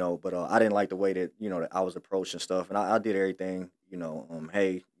 you know, but I didn't like the way that, you know, that I was approached and stuff. And I did everything. You know,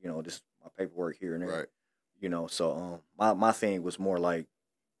 hey, you know, this is my paperwork here and there. Right. You know, so my thing was more like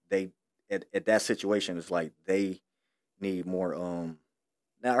they at that situation is like they need more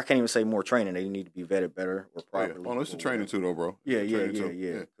now I can't even say more training. They need to be vetted better or properly. Oh, it's the training too, though, bro. Yeah.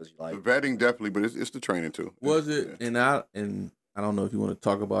 Because like the vetting definitely, but it's the training too. Was it? And I don't know if you want to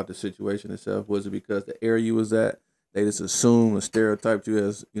talk about the situation itself. Was it because the area you was at, they just assumed and stereotyped you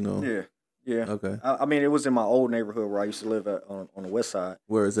as, you know? Yeah. Okay. I mean, it was in my old neighborhood where I used to live at on the west side.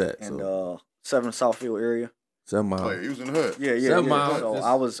 Where is that? And 7 Southfield area. 7 miles. Oh, yeah, he was in the hood. Yeah. 7 miles.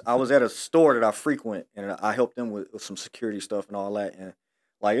 So I was at a store that I frequent, and I helped them with some security stuff and all that. And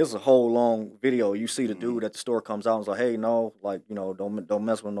like, it's a whole long video. You see the dude at the store comes out and is like, "Hey, no, like, you know, don't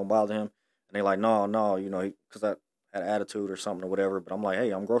mess with him, don't bother him." And they like, no, you know, because I had an attitude or something or whatever. But I'm like,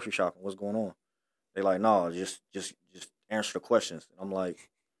 "Hey, I'm grocery shopping. What's going on?" They like, "No, just answer the questions." And I'm like,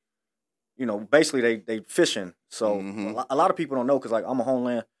 you know, basically they fishing. So a lot of people don't know, because like I'm a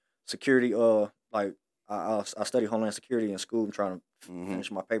Homeland Security. Like I study Homeland Security in school. I'm trying to finish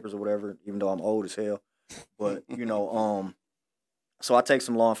my papers or whatever, even though I'm old as hell. But you know, so I take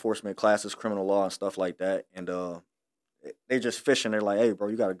some law enforcement classes, criminal law and stuff like that. And they just fishing. They're like, "Hey, bro,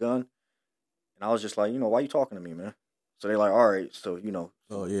 you got a gun?" And I was just like, you know, "Why you talking to me, man?" So they're like, "All right, so you know,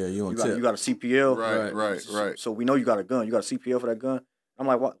 oh yeah, you got a CPL, right. So we know you got a gun. You got a CPL for that gun." I'm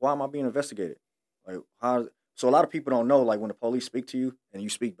like, why am I being investigated? Like, how? So a lot of people don't know, like, when the police speak to you and you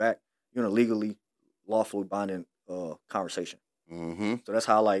speak back, you're in a legally, lawfully binding conversation. So that's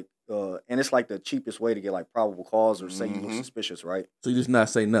how, like, and it's like the cheapest way to get like probable cause or say you look suspicious, right? So you just not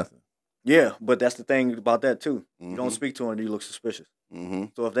say nothing. Yeah, but that's the thing about that too. You don't speak to them, you look suspicious.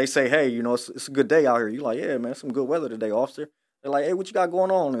 So if they say, "Hey, you know, it's a good day out here," you're like, "Yeah, man, some good weather today, officer." They're like, "Hey, what you got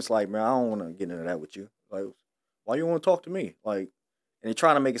going on?" It's like, "Man, I don't want to get into that with you. Like, why you want to talk to me?" Like. And they're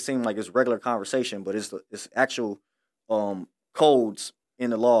trying to make it seem like it's regular conversation, but it's actual codes in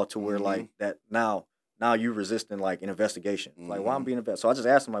the law to where like that now you resisting like an investigation. Like, why I'm being investigated? So I just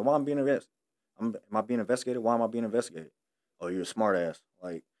asked him, like, why I'm being investigated? Am I being investigated? Why am I being investigated? Oh, you're a smart ass.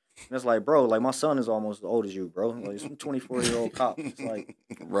 Like, And it's like, bro, like my son is almost as old as you, bro. Like some 24-year-old cop. It's like,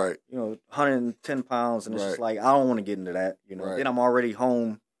 right. 110 pounds, and it's just like I don't want to get into that. Right. Then I'm already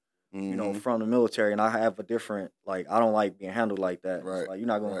home. Mm-hmm. From the military, and I have a different, like, I don't like being handled like that. Right. It's like, you're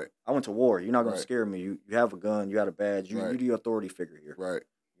not going to, Right. I went to war. You're not going Right. to scare me. You have a gun. You got a badge. You're the authority figure here. Right.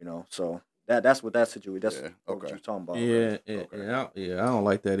 So that's what that situation, that's what Okay. you're talking about. Yeah, I don't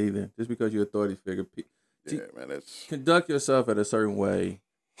like that either. Just because you're authority figure. Man, that's... Conduct yourself at a certain way.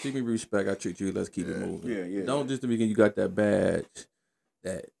 Treat me with respect. I treat you. Let's keep it moving. Yeah. Don't just because you got that badge,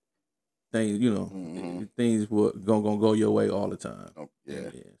 that things, things will gonna go your way all the time. Oh, yeah.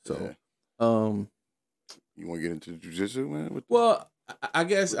 So, you want to get into jiu-jitsu, man? Well, I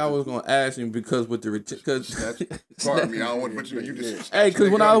guess I was gonna ask him because with the pardon me, I don't want to put you just. Hey, because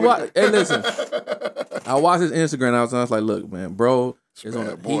when I was listen, I watched his Instagram. And I was like, look, man, bro, is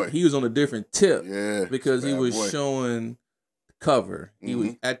on he was on a different tip. Yeah, because he was showing cover. He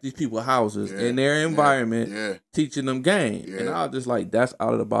was at these people's houses in their environment, teaching them game. And I was just like, that's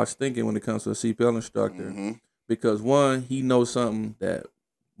out of the box thinking when it comes to a CPL instructor. Because one, he knows something that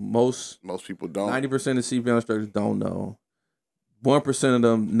most people don't. 90% of CPL instructors don't know. 1% of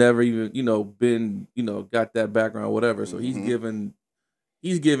them never even, been, got that background, or whatever. So he's given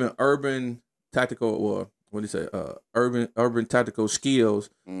urban tactical, or what do you say, urban tactical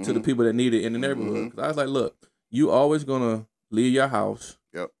skills to the people that need it in the neighborhood. 'Cause I was like, look, you always gonna leave your house.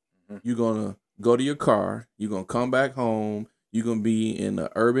 Yep. You're gonna go to your car. You're gonna come back home. You're gonna be in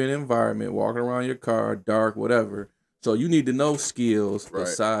the urban environment, walking around your car, dark, whatever. So you need to know skills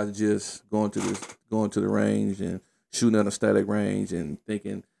besides just going to the range and shooting at a static range and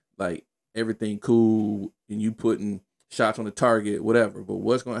thinking like everything cool and you putting shots on the target, whatever. But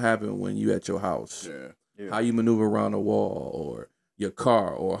what's gonna happen when you at your house? Yeah. How you maneuver around a wall or your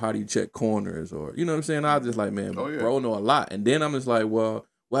car, or how do you check corners, or you know what I'm saying? I was just like, man, bro know a lot. And then I'm just like, well,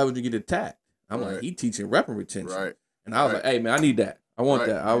 what happens when you get attacked? I'm like, he teaching weapon retention. Right. And I was like, hey man, I need that. I want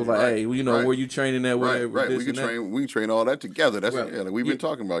that. I was like, hey, where you training at? Right. We can train all that together. That's like we've been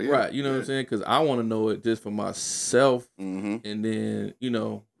talking about. Yeah. Right. You know what I'm saying? Because I want to know it just for myself, and then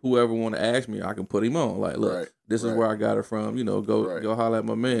whoever want to ask me, I can put him on. Like, look, this is where I got it from. Go holler at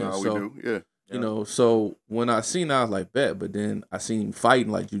my man. No, so we do. Yeah. So when I seen, I was like, bet. But then I seen him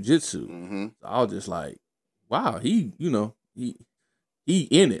fighting like jujitsu. So I was just like, wow, he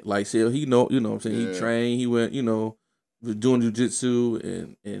in it. Like, so he know, what I'm saying? He trained. He went, was doing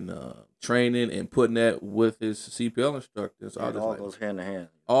jujitsu and training and putting that with his CPL instructors. So it all goes hand in hand.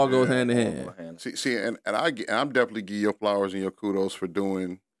 All goes hand in hand. See, and I'm definitely give your flowers and your kudos for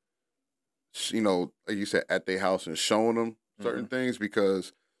doing, like you said, at their house and showing them certain things,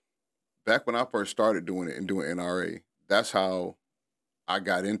 because back when I first started doing it and doing NRA, that's how I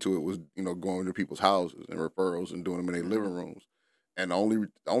got into it, was, going to people's houses and referrals and doing them in their living rooms. And the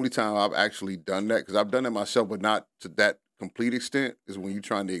only time I've actually done that, because I've done it myself, but not to that complete extent, is when you're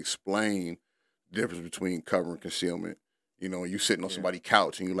trying to explain the difference between cover and concealment. You sitting on somebody's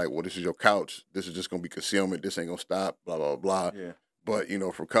couch and you're like, well, this is your couch. This is just going to be concealment. This ain't going to stop, blah, blah, blah. Yeah. But,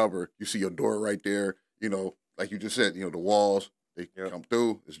 for cover, you see your door right there. Like you just said, the walls, they come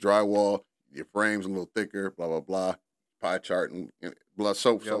through. It's drywall. Your frame's a little thicker, blah, blah, blah. Pie chart and blah,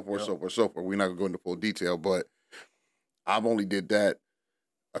 so forth. We're not going to go into full detail, but I've only did that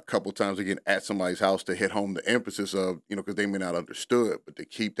a couple times again at somebody's house to hit home the emphasis of, because they may not understood, but to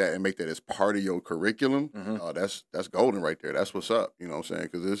keep that and make that as part of your curriculum, that's golden right there. That's what's up, you know what I'm saying?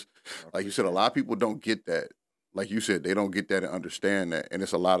 Because it's, like you said, a lot of people don't get that. Like you said, they don't get that and understand that. And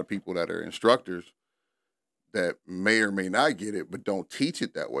it's a lot of people that are instructors that may or may not get it, but don't teach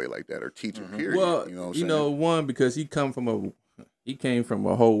it that way like that, or teach it period. Well, you know what I'm saying? One, because he came from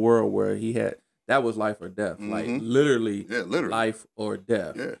a whole world where he had, that was life or death, like literally life or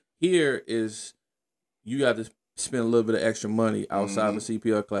death. Yeah. Here is, you got to spend a little bit of extra money outside of a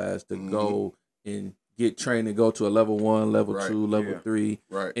CPL class to go and get trained and go to a level 1, level 2, level 3.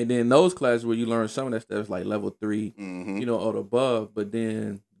 Right. And then those classes where you learn some of that stuff is like level 3, or above, but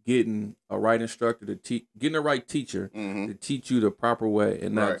then getting a right instructor getting a right teacher to teach you the proper way,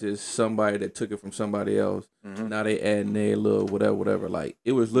 and not just somebody that took it from somebody else. Now they adding their little whatever. Like,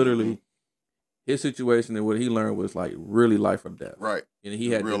 it was literally his situation, and what he learned was like really life or death. Right. And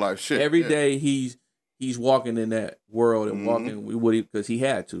he had real life shit. Every day he's walking in that world and walking with what because he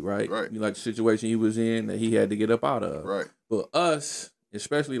had to, right? Right. Like the situation he was in that he had to get up out of. Right. But us,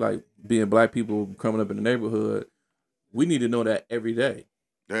 especially like being black people coming up in the neighborhood, we need to know that every day.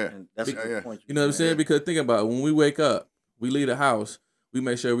 Yeah. And that's a good point. You know what I'm saying? Because think about it, when we wake up, we leave the house, we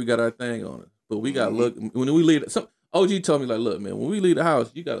make sure we got our thing on it. But we got to look, when we leave, OG told me, like, look, man, when we leave the house,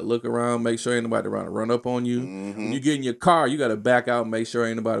 you got to look around, make sure ain't nobody around to run up on you. When you get in your car, you got to back out, make sure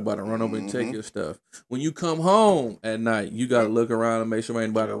ain't nobody about to run over and take your stuff. When you come home at night, you got to look around and make sure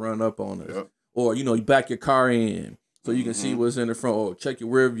ain't nobody run up on us. Or, you know, you back your car in so you can see what's in the front, or check your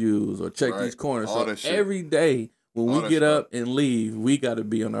rear views, or check these corners. So every day when we get up and leave, we got to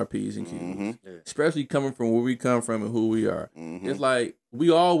be on our P's and Q's, especially coming from where we come from and who we are. It's like we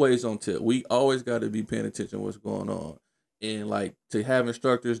always on tip. We always got to be paying attention to what's going on. And, like, to have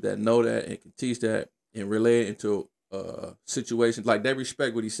instructors that know that and can teach that and relay it into situations, like, they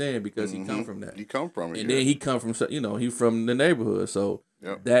respect what he's saying because he come from that. He come from it. And then he come from, you know, he from the neighborhood. So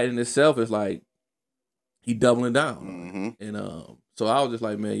that in itself is like, he doubling down. And so I was just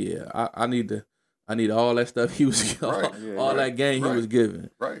like, man, yeah, I need all that stuff he was all that game he was giving.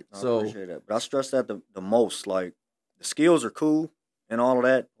 Right. So I appreciate that. But I stress that the most. Like, the skills are cool and all of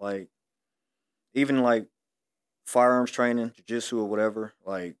that. Like, even like firearms training, jiu-jitsu or whatever,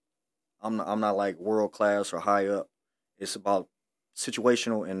 like, I'm not like world class or high up. It's about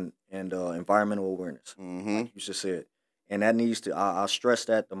situational and environmental awareness. Like you just said. And that needs to I stress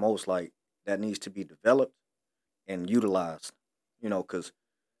that the most, like, that needs to be developed and utilized. You know, because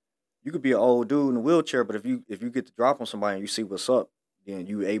you could be an old dude in a wheelchair, but if you get the drop on somebody and you see what's up, then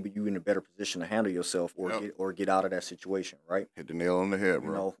you in a better position to handle yourself or get out of that situation, right? Hit the nail on the head,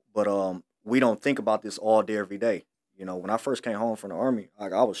 bro. You know, but we don't think about this all day, every day. You know, when I first came home from the Army,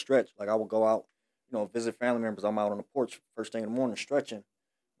 like, I was stretched. Like, I would go out, you know, visit family members. I'm out on the porch first thing in the morning stretching,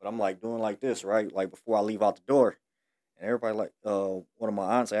 but I'm like doing like this, right? Like, before I leave out the door, and everybody, like, one of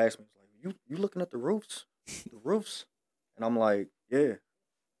my aunts asked me, like, you looking at the roofs? The roofs? And I'm like, yeah.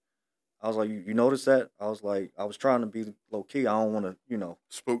 I was like, you notice that? I was like, I was trying to be low key. I don't want to, you know.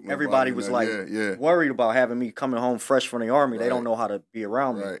 Spook nobody. Everybody was like worried about having me coming home fresh from the Army. They don't know how to be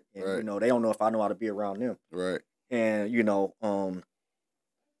around me. And, you know, they don't know if I know how to be around them. Right. And, you know,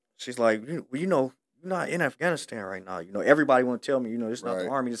 she's like, you know, you're not in Afghanistan right now. You know, everybody want to tell me, you know, this is not the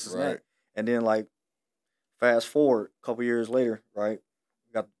Army, this is that. And then, like, fast forward a couple years later, right,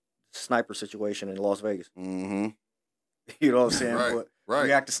 we got the sniper situation in Las Vegas. You know what I'm saying? But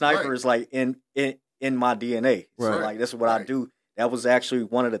reactive sniper is, like, in my DNA. So, like, this is what I do. That was actually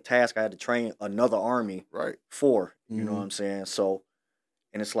one of the tasks I had to train another Army for. You know what I'm saying? So,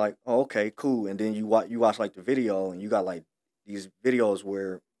 and it's like, oh, okay, cool. And then you watch like the video, and you got like these videos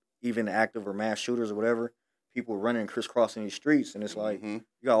where even active or mass shooters or whatever, people running crisscrossing these streets, and it's like you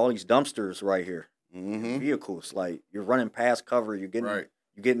got all these dumpsters right here, vehicles. Like, you're running past cover, you're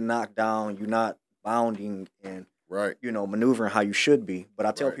getting knocked down, you're not bounding and you know, maneuvering how you should be. But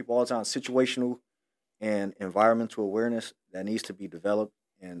I tell people all the time, situational and environmental awareness that needs to be developed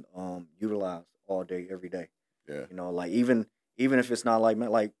and utilized all day, every day. Yeah, you know, like even if it's not like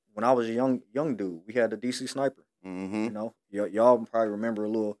when I was a young dude, we had the DC sniper. You know, y'all probably remember a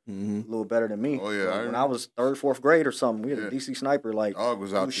little better than me. Oh yeah, when I was 3rd, 4th grade or something, we had a DC sniper. Like, Dog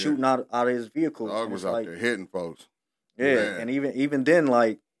was out there shooting out of his vehicle. Dog was out there hitting folks. Yeah, man. And even then,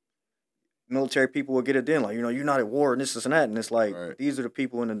 like, military people would get it then, like, you know, you're not at war and this and that, and it's like these are the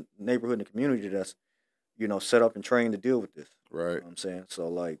people in the neighborhood and the community that's, you know, set up and trained to deal with this. Right. You know what I'm saying? So,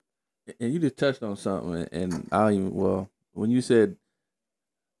 like, and you just touched on something, and when you said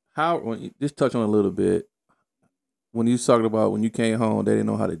just touch on a little bit, when you was talking about when you came home, they didn't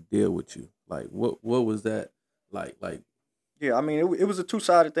know how to deal with you. Like, what was that like? Like, yeah, I mean, it was a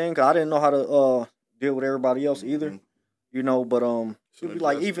two-sided thing. 'Cause I didn't know how to deal with everybody else either, you know. But it'd be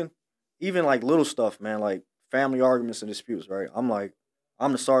like even like little stuff, man, like family arguments and disputes, right? I'm like,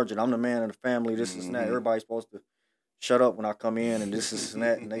 I'm the sergeant, I'm the man of the family, this and that. Everybody's supposed to shut up when I come in, and this and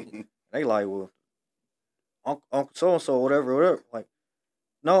that, and they like, well, Uncle so and so, whatever. Like,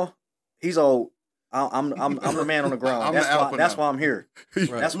 no, he's old. I'm the man on the ground. That's why I'm here.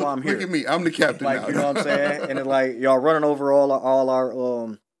 That's why I'm here. Look at me, I'm the captain. Like, now. You know what I'm saying? And it's like, y'all running over all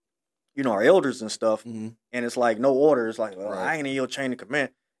our you know, our elders and stuff, and it's like no order. It's like, well, I ain't in your chain of command.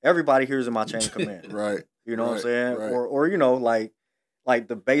 Everybody here is in my chain of command. You know what I'm saying? Or you know, like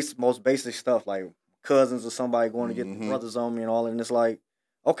the most basic stuff, like cousins or somebody going to get the brothers on me and all that. And it's like,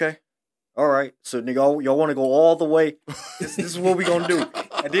 okay, all right. So y'all want to go all the way? This is what we gonna do.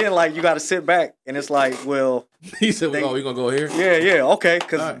 And then, like, you got to sit back, and it's like, well, he said, we gonna go here. Yeah, okay,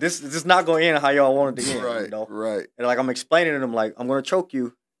 because this is not gonna end how y'all want it to end. You know? And like, I'm explaining to them, like, I'm gonna choke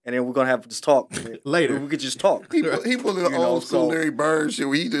you. And then we're gonna have this talk later. We could just talk. He pulled an old school Larry Bird shit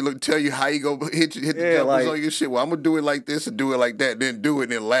where he just tell you how you go hit the jumpers like, on your shit. Well, I'm gonna do it like this and do it like that, then do it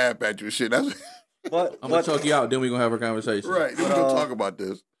and then laugh at you and shit. I'm gonna choke you out. Then we're gonna have a conversation. Right. Then we're gonna talk about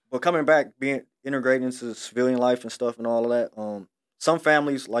this. But coming back, being integrated into civilian life and stuff and all of that. Some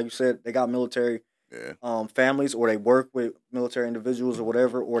families, like you said, they got military. families, or they work with military individuals or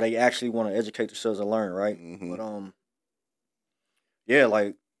whatever, or they actually want to educate themselves and learn, right? Mm-hmm. But yeah,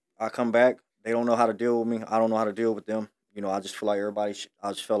 like I come back, they don't know how to deal with me. I don't know how to deal with them. You know, I just feel like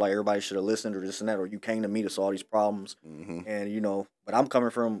I just felt like everybody should have listened or this and that, or you came to me to solve these problems. Mm-hmm. And you know, but I'm coming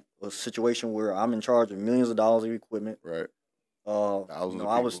from a situation where I'm in charge of millions of dollars of equipment. Right. You know,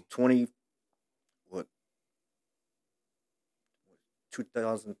 I was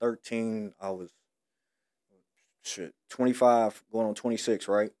 2013. I was 25, going on 26,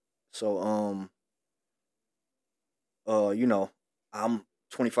 right? So you know, I'm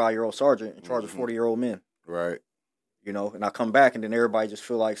 25-year-old sergeant in charge of 40-year-old men. Right. You know, and I come back and then everybody just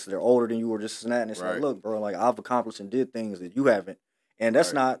feel like they're older than you or this and that. And it's like, look, bro, like I've accomplished and did things that you haven't. And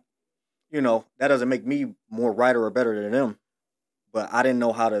that's not, you know, that doesn't make me more right or better than them. But I didn't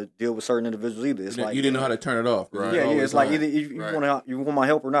know how to deal with certain individuals either. It's like you didn't know how to turn it off. Right. Yeah, it's like either you want my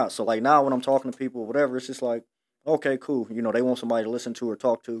help or not. So like now when I'm talking to people or whatever, it's just like, okay, cool. You know, they want somebody to listen to or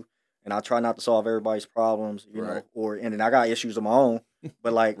talk to. And I try not to solve everybody's problems, you know, and then I got issues of my own.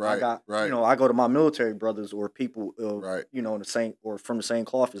 But like I got, you know, I go to my military brothers or people, you know, in the same or from the same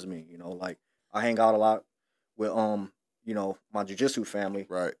cloth as me. You know, like I hang out a lot with you know, my jiu-jitsu family.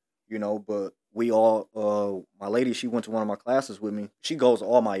 Right. You know, but we all my lady, she went to one of my classes with me. She goes to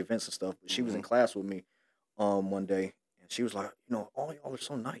all my events and stuff. But she was in class with me one day, and she was like, you know, all y'all are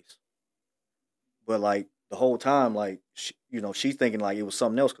so nice. But like the whole time, like you know, she's thinking like it was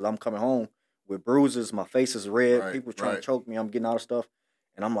something else because I'm coming home with bruises, my face is red, people trying to choke me, I'm getting out of stuff,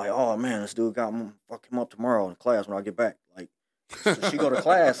 and I'm like, oh man, this dude got me, fuck him up tomorrow in class when I get back. Like, so she go to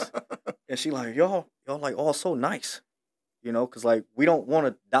class, and she like, y'all like all so nice, you know, because like we don't want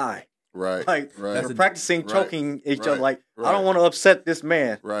to die. Right. Like we're practicing choking each other. Like I don't want to upset this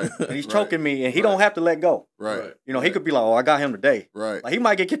man. Right. And he's choking me, and he don't have to let go. Right. You know, he could be like, "Oh, I got him today." Right. Like he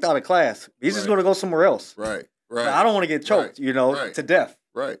might get kicked out of class. He's just going to go somewhere else. Right. Right. But I don't want to get choked. You know, to death.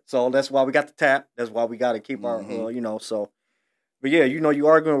 Right. So that's why we got the tap. That's why we got to keep our, you know. So, but yeah, you know, you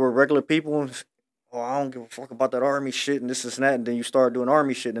arguing with regular people. And, oh, I don't give a fuck about that army shit and this and that. And then you start doing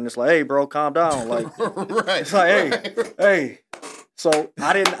army shit, and it's like, hey, bro, calm down. Like, it's like, hey. So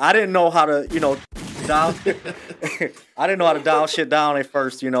I didn't know how to, you know, dial. I didn't know how to dial shit down at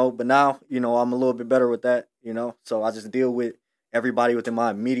first, you know. But now, you know, I'm a little bit better with that, you know. So I just deal with everybody within my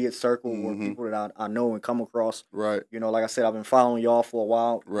immediate circle or people that I know and come across. Right. You know, like I said, I've been following y'all for a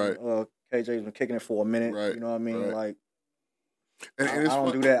while. Right. KJ's been kicking it for a minute. Right. You know what I mean? Right. Like, and I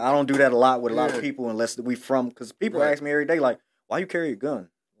don't do that. I don't do that a lot with a lot of people unless we from, because people ask me every day, like, why you carry a gun?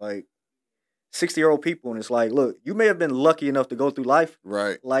 Like, 60-year-old people, and it's like, look, you may have been lucky enough to go through life,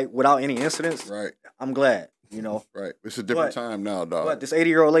 like without any incidents. Right. I'm glad, you know. Right. It's a different time now, dog. But this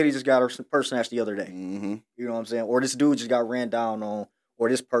 80-year-old lady just got her person snatched the other day. You know what I'm saying? Or this dude just got ran down on, or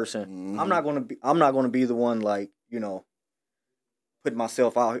this person. I'm not gonna be the one, like, you know, putting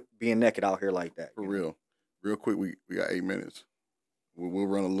myself out, being naked out here like that. For real. Real quick, we got 8 minutes. We'll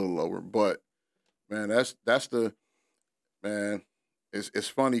run a little over, but man, that's the man. It's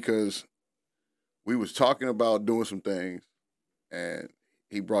funny because we was talking about doing some things, and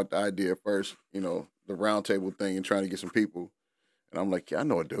he brought the idea first, you know, the round table thing and trying to get some people. And I'm like, yeah, I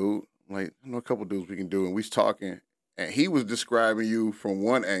know a dude. I'm like, I know a couple dudes we can do. And we was talking, and he was describing you from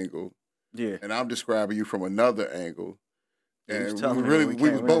one angle. Yeah. And I'm describing you from another angle. And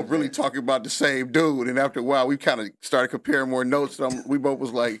we was both really talking about the same dude. And after a while, we kind of started comparing more notes. We both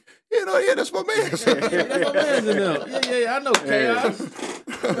was like, that's my man. That's my man's in them. Yeah, I know Chaos.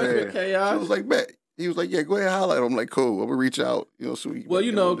 Chaos. I was like, man. He was like, yeah, go ahead, holler at him. I'm like, cool. I'm gonna reach out, you know. So we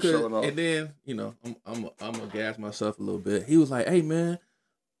you know, and then you know, I'm gonna gas myself a little bit. He was like, hey man,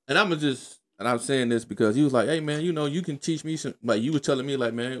 and I'm saying this because he was like, hey man, you know, you can teach me some. Like you were telling me,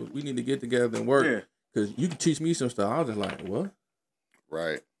 like, man, we need to get together and work because you can teach me some stuff. I was just like, what?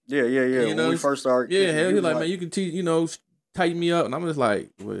 Right. Yeah. You know, when we first started. Yeah, hell, he was like, man, you can teach, you know, tighten me up, and I'm just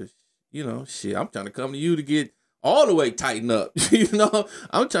like, well, you know, shit, I'm trying to come to you to get all the way tightened up. You know,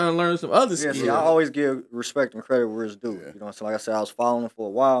 I'm trying to learn some other skills. See, I always give respect and credit where it's due. You know, so like I said, I was following him for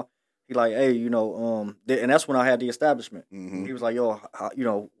a while. He like, hey, you know, and that's when I had the establishment. He was like, yo, you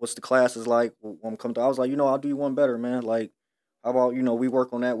know, what's the classes like? When I'm coming to, I was like, you know, I'll do you one better, man. Like, how about, you know, we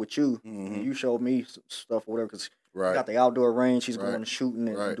work on that with you. And you showed me some stuff or whatever, because he got the outdoor range. He's going shooting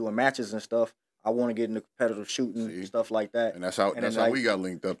and doing matches and stuff. I want to get into competitive shooting and stuff like that. And that's how we got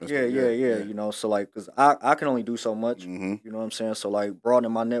linked up. And yeah. You know, so like, because I can only do so much. You know what I'm saying? So like,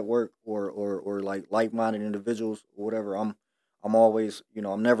 broadening my network or like like-minded individuals or whatever, I'm always, you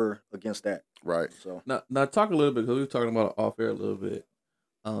know, I'm never against that. Right. So now talk a little bit, because we were talking about off air a little bit.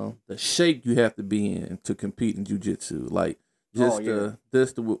 The shape you have to be in to compete in jiu-jitsu. Like,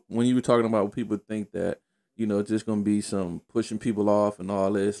 Just when you were talking about people think that, you know, it's just gonna be some pushing people off and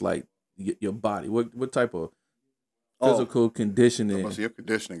all this, like your body. What type of physical conditioning? Your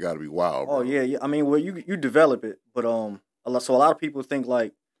conditioning got to be wild, bro. Oh yeah. I mean, well, you develop it, but a lot of people think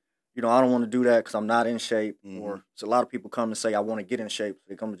like, you know, I don't want to do that because I'm not in shape, or so a lot of people come and say I want to get in shape. So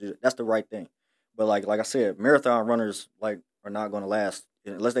they come to do that. That's the right thing, but like I said, marathon runners like are not going to last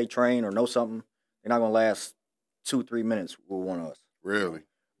unless they train or know something. They're not going to last 2-3 minutes with one of us. Really?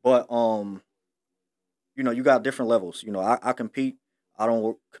 But you know, you got different levels. You know, I compete. I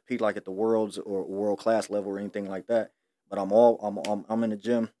don't compete like at the world's or world class level or anything like that. But I'm in the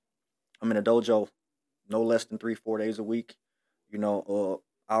gym. I'm in a dojo, no less than 3-4 days a week. You know,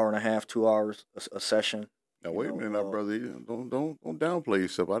 hour and a half, 2 hours a session. Now wait a minute, now, brother. Don't downplay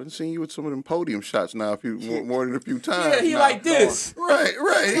yourself. I didn't see you with some of them podium shots now more than a few times. Yeah, he now. like this. Right.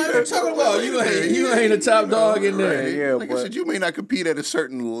 What you talking about? You ain't a top dog in there. Right. Yeah, like I said, you may not compete at a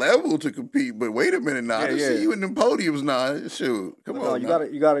certain level to compete, but wait a minute now. I didn't see you in them podiums now. Shoot, come on. No,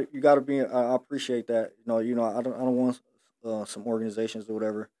 you gotta be. I appreciate that. You know, I don't want some organizations or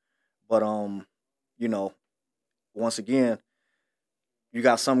whatever, but you know, once again, you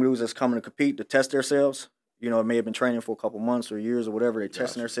got some dudes that's coming to compete to test themselves. You know, it may have been training for a couple months or years or whatever. They're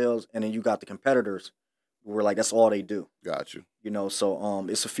testing themselves, and then you got the competitors who are like, that's all they do. Got you. You know, so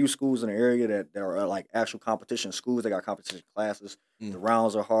it's a few schools in the area that are like actual competition schools. They got competition classes. The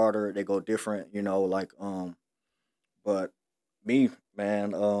rounds are harder. They go different. You know, like but me,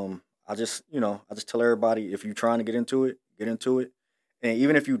 man, I just tell everybody, if you're trying to get into it, get into it. And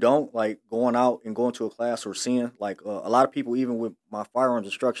even if you don't, like going out and going to a class or seeing, like a lot of people, even with my firearms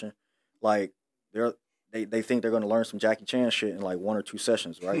instruction, like they think they're going to learn some Jackie Chan shit in like 1 or 2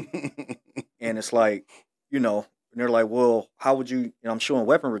 sessions, right? And it's like, you know, and they're like, well, how would you, I'm showing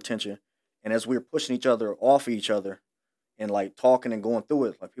weapon retention. And as we're pushing each other off of each other and like talking and going through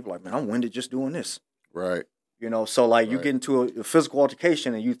it, like people are like, man, I'm winded just doing this. Right. You know, so like you get into a physical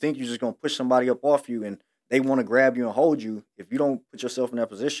altercation and you think you're just going to push somebody up off you and they want to grab you and hold you. If you don't put yourself in that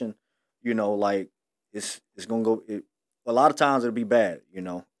position, you know, like it's going to go, a lot of times it'll be bad, you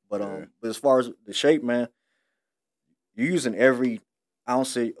know. But as far as the shape, man, you're using every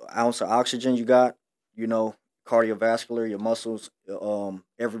ounce of oxygen you got, you know, cardiovascular, your muscles,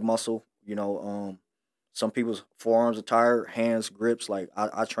 every muscle, you know. Some people's forearms are tired, hands, grips. Like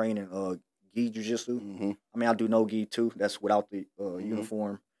I train in gi jiu-jitsu. I mean, I do no gi too. That's without the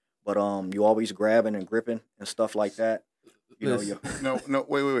uniform. But you always grabbing and gripping and stuff like that. You know, No,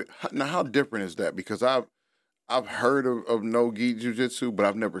 wait. Now, how different is that? Because I've heard of no gi jiu-jitsu, but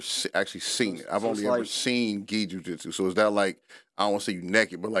I've never actually seen it. I've only ever seen gi jiu-jitsu. So is that like, I don't want to say you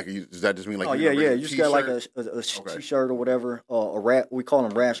naked, but like, does that just mean like? Oh yeah. You just got like a t-shirt or whatever. We call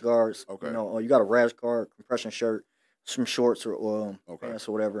them rash guards. Okay. You know, you got a rash guard, compression shirt, some shorts or pants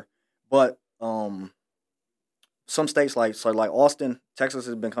or whatever. But some states like Austin, Texas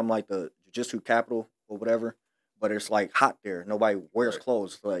has become like the jiu-jitsu capital or whatever. But it's like hot there. Nobody wears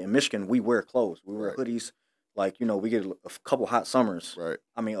clothes. Like in Michigan, we wear clothes. We wear hoodies. Like, you know, we get a couple hot summers. Right.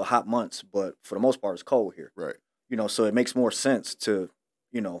 I mean, hot months, but for the most part, it's cold here. Right. You know, so it makes more sense to,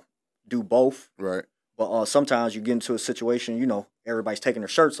 you know, do both. Right. But sometimes you get into a situation, you know, everybody's taking their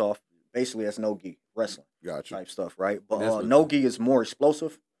shirts off. Basically, that's no-gi wrestling type stuff, right? But no-gi is more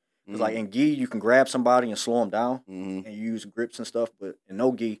explosive. Because, like, in gi, you can grab somebody and slow them down and you use grips and stuff. But in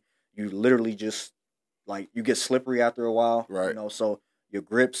no-gi, you literally just, like, you get slippery after a while. Right. You know, so your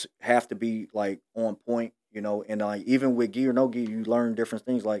grips have to be, like, on point. You know, and even with gi or no gi, you learn different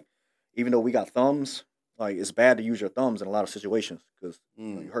things. Like, even though we got thumbs, like it's bad to use your thumbs in a lot of situations because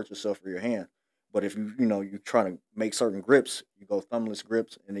you know, you hurt yourself with your hand. But if you're trying to make certain grips, you go thumbless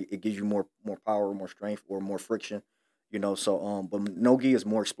grips, and it gives you more power, more strength, or more friction. You know, so but no gi is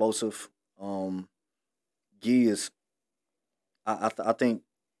more explosive. Gi is, I think,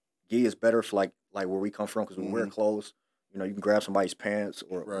 gi is better for like where we come from because we wear clothes. You know, you can grab somebody's pants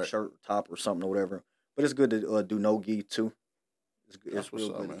or a shirt, top, or something or whatever. But it's good to do no gi too. It's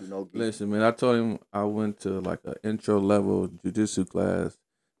real good to do no gi. Listen, man, I told him I went to like an intro level jiu-jitsu class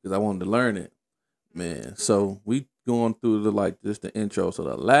because I wanted to learn it, man. So we going through just the intro. So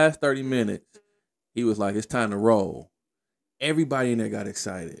the last 30 minutes, he was like, "It's time to roll." Everybody in there got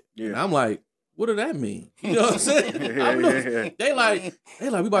excited. Yeah. And I'm like, "What does that mean?" You know what I'm saying? They like we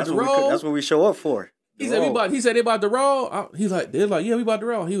about to roll. That's what we show up for. He said they about to roll. They're like, yeah, we about to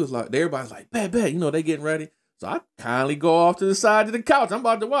roll. He was like, everybody's like, bet. You know, they getting ready. So I kindly go off to the side of the couch. I'm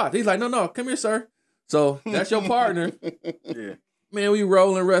about to watch. He's like, no, come here, sir. So that's your partner. Yeah. Man, we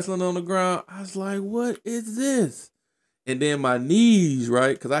rolling, wrestling on the ground. I was like, what is this? And then my knees,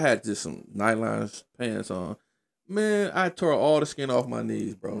 right? Because I had just some nylon pants on. Man, I tore all the skin off my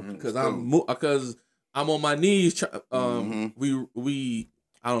knees, bro. Because I'm on my knees. We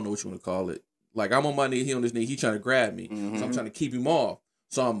I don't know what you want to call it. Like I'm on my knee, he on his knee. He trying to grab me, so I'm trying to keep him off.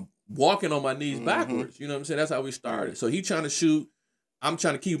 So I'm walking on my knees backwards. You know what I'm saying? That's how we started. So he trying to shoot. I'm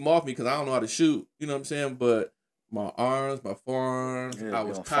trying to keep him off me because I don't know how to shoot. You know what I'm saying? But my arms, my forearms, I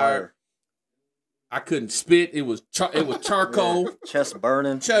was tired. Fire. I couldn't spit. It was charcoal. Chest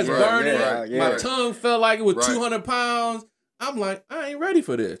burning. Burning. My tongue felt like it was 200 pounds. I'm like, I ain't ready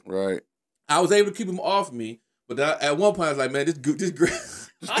for this. Right. I was able to keep him off me, but at one point I was like, man, this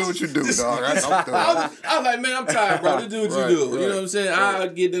just do what you do, dog. I was like, man, I'm tired, bro. Just do what you do. You know what I'm saying? I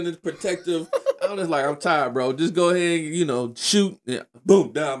get in this protective. I'm just like, I'm tired, bro. Just go ahead and, shoot. Yeah.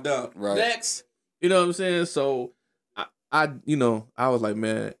 Boom, down. Right. Next. You know what I'm saying? So I was like,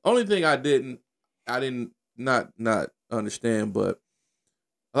 man, only thing I didn't not understand, but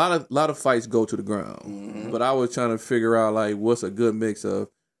a lot of fights go to the ground. But I was trying to figure out like what's a good mix of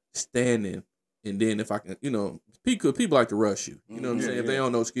standing and then if I can, people like to rush you. You know what I'm saying? If they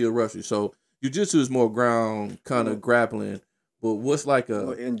don't know skill, rush you. So jiu-jitsu is more ground kind of grappling. But what's like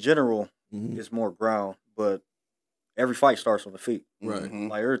in general, it's more ground, but every fight starts on the feet. Right.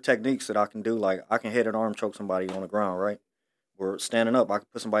 Like there are techniques that I can do. Like I can head and arm choke somebody on the ground, right? Or standing up, I can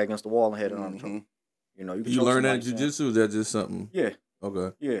put somebody against the wall and head and arm choke. You learn that in jiu-jitsu? Is that just something? Yeah.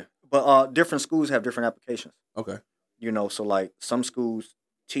 Okay. Yeah. But different schools have different applications. Okay. So like some schools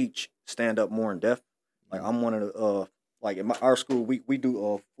teach stand up more in depth. Like I'm one of the like in our school we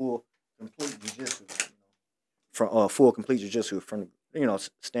do full complete jiu-jitsu. From full complete jiu-jitsu from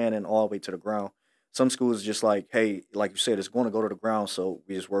standing all the way to the ground. Some schools just like, hey, like you said, it's going to go to the ground, so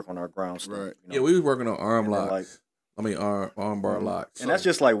we just work on our ground stuff. Right. Yeah, we was working on arm locks. Arm bar locks. And that's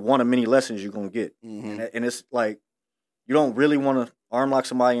just like one of many lessons you're gonna get. And it's like you don't really want to arm lock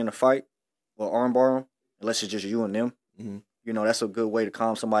somebody in a fight or arm bar them unless it's just you and them. That's a good way to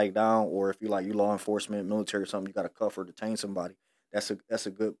calm somebody down. Or if you law enforcement, military or something, you got to cuff or detain somebody. That's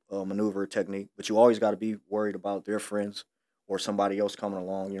a good maneuver technique. But you always got to be worried about their friends or somebody else coming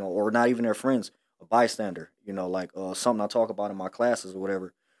along, or not even their friends, a bystander. Something I talk about in my classes or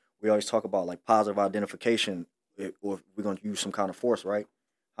whatever. We always talk about like positive identification. Or if we're going to use some kind of force, right?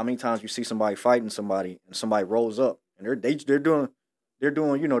 How many times you see somebody fighting somebody and somebody rolls up and they're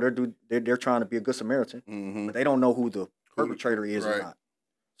trying to be a good Samaritan, but they don't know who the perpetrator is or not.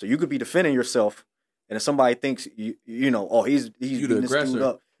 So you could be defending yourself, and if somebody thinks he's beating this dude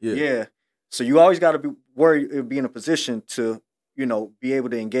up, So you always got to be in a position to be able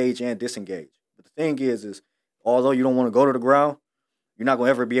to engage and disengage. But the thing is although you don't want to go to the ground, you're not going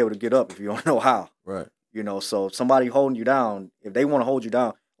to ever be able to get up if you don't know how. Right. So somebody holding you down, if they want to hold you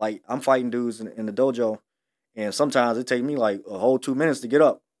down, like I'm fighting dudes in the dojo, and sometimes it takes me like a whole 2 minutes to get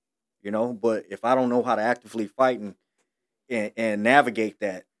up, But if I don't know how to actively fight and navigate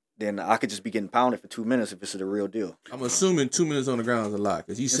that, then I could just be getting pounded for 2 minutes if it's the real deal. I'm assuming 2 minutes on the ground is a lot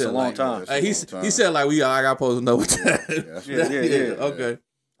because he said a long time. He said like I got supposed to know what that. Yeah. Okay.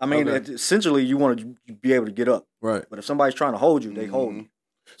 I mean, essentially, you want to be able to get up, right? But if somebody's trying to hold you, they hold you.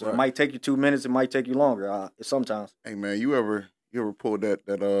 So it might take you 2 minutes. It might take you longer. Sometimes. Hey man, you ever pulled that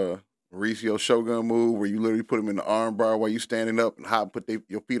Mauricio Shogun move where you literally put them in the arm bar while you standing up and put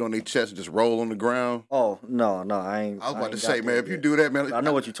your feet on their chest and just roll on the ground? Oh no, I ain't. I was about to say, man, if you do that, man, I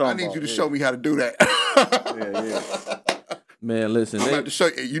know what you're talking about. I need you to show me how to do that. Yeah. Man, listen. I'm gonna have to show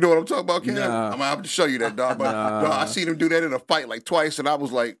you. You know what I'm talking about, Ken? Nah. I'm gonna have to show you that, dog. But dog, I seen him do that in a fight like twice, and I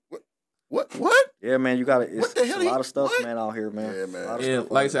was like, What? Yeah, man, you got to. It's the hell a lot of stuff, man, out here, man. Yeah, man. Yeah,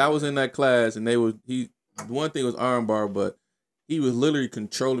 like I said, I was in that class, and one thing was arm bar, but he was literally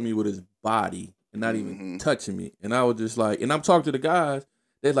controlling me with his body and not even touching me. And I was just like, and I'm talking to the guys,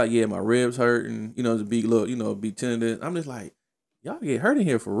 they're like, yeah, my ribs hurting, it's a big look, be tender. I'm just like, y'all get hurt in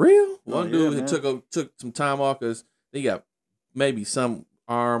here for real? One dude took some time off because they got maybe some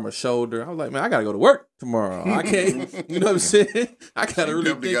arm or shoulder. I was like, man, I gotta go to work tomorrow. I can't, you know what I'm saying? I gotta really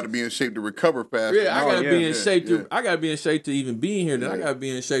definitely got to be in shape to recover fast. Yeah, I gotta be in shape to. I gotta be in shape to even be here. Then I gotta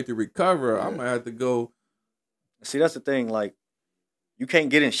be in shape to recover. I might have to go. See, that's the thing. Like, you can't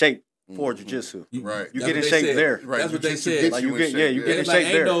get in shape for jiu-jitsu. Right. You get in shape there. Right. That's what they said. Like you get in shape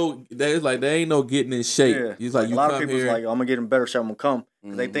there. It's like there ain't no getting in shape. Yeah. It's like a you lot come of people's here. like, I'm gonna get in better shape. I'm gonna come.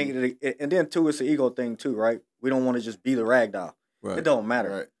 They think and then too, it's an ego thing too, right? We don't want to just be the rag doll. Right. It don't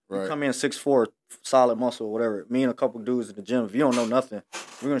matter. Right. You come in 6'4", solid muscle, or whatever. Me and a couple dudes in the gym. If you don't know nothing,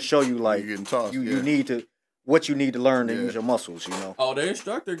 we're gonna show you like getting tossed, you need to what you need to learn to use your muscles. Oh, the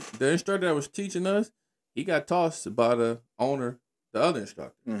instructor that was teaching us, he got tossed by the owner, the other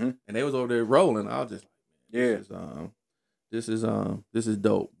instructor, and they was over there rolling. I was just like, this is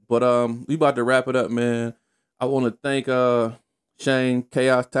dope. But we about to wrap it up, man. I want to thank Shane,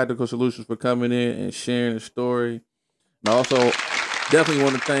 Chaos Tactical Solutions, for coming in and sharing his story. And I also definitely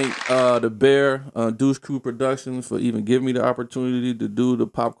want to thank the Bear, Deuce Crew Productions, for even giving me the opportunity to do the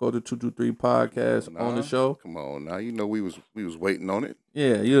Pop Culture 223 podcast on the show. Come on, now you know we was waiting on it.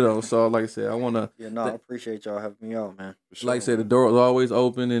 Yeah, so like I said, I want to. Yeah, I appreciate y'all having me out, man. Sure, like I said, the door is always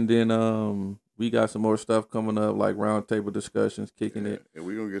open, and then we got some more stuff coming up, like roundtable discussions, kicking it. And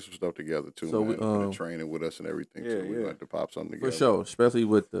we're gonna get some stuff together too, so man. For the training with us and everything. Yeah, so we're going to pop something together. For sure, especially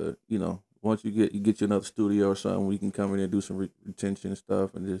with the, once you get you another studio or something, we can come in and do some retention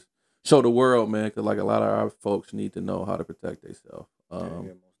stuff and just show the world, man, because like a lot of our folks need to know how to protect themselves. Most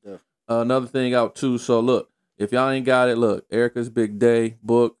definitely. Another thing out too. So look, if y'all ain't got it, look, Erica's Big Day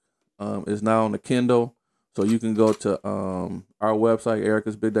book is now on the Kindle. So you can go to our website,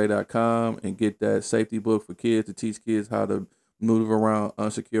 ericasbigday.com, and get that safety book for kids to teach kids how to maneuver around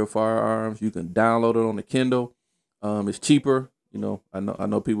unsecure firearms. You can download it on the Kindle. It's cheaper. I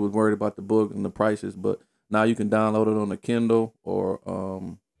know people was worried about the book and the prices, but now you can download it on the Kindle or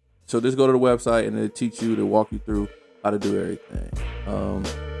so just go to the website and it'll teach you to walk you through how to do everything.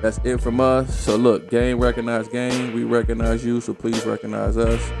 That's it from us. So look, game recognize game. We recognize you, so please recognize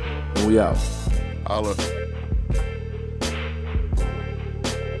us. And we out. Holla.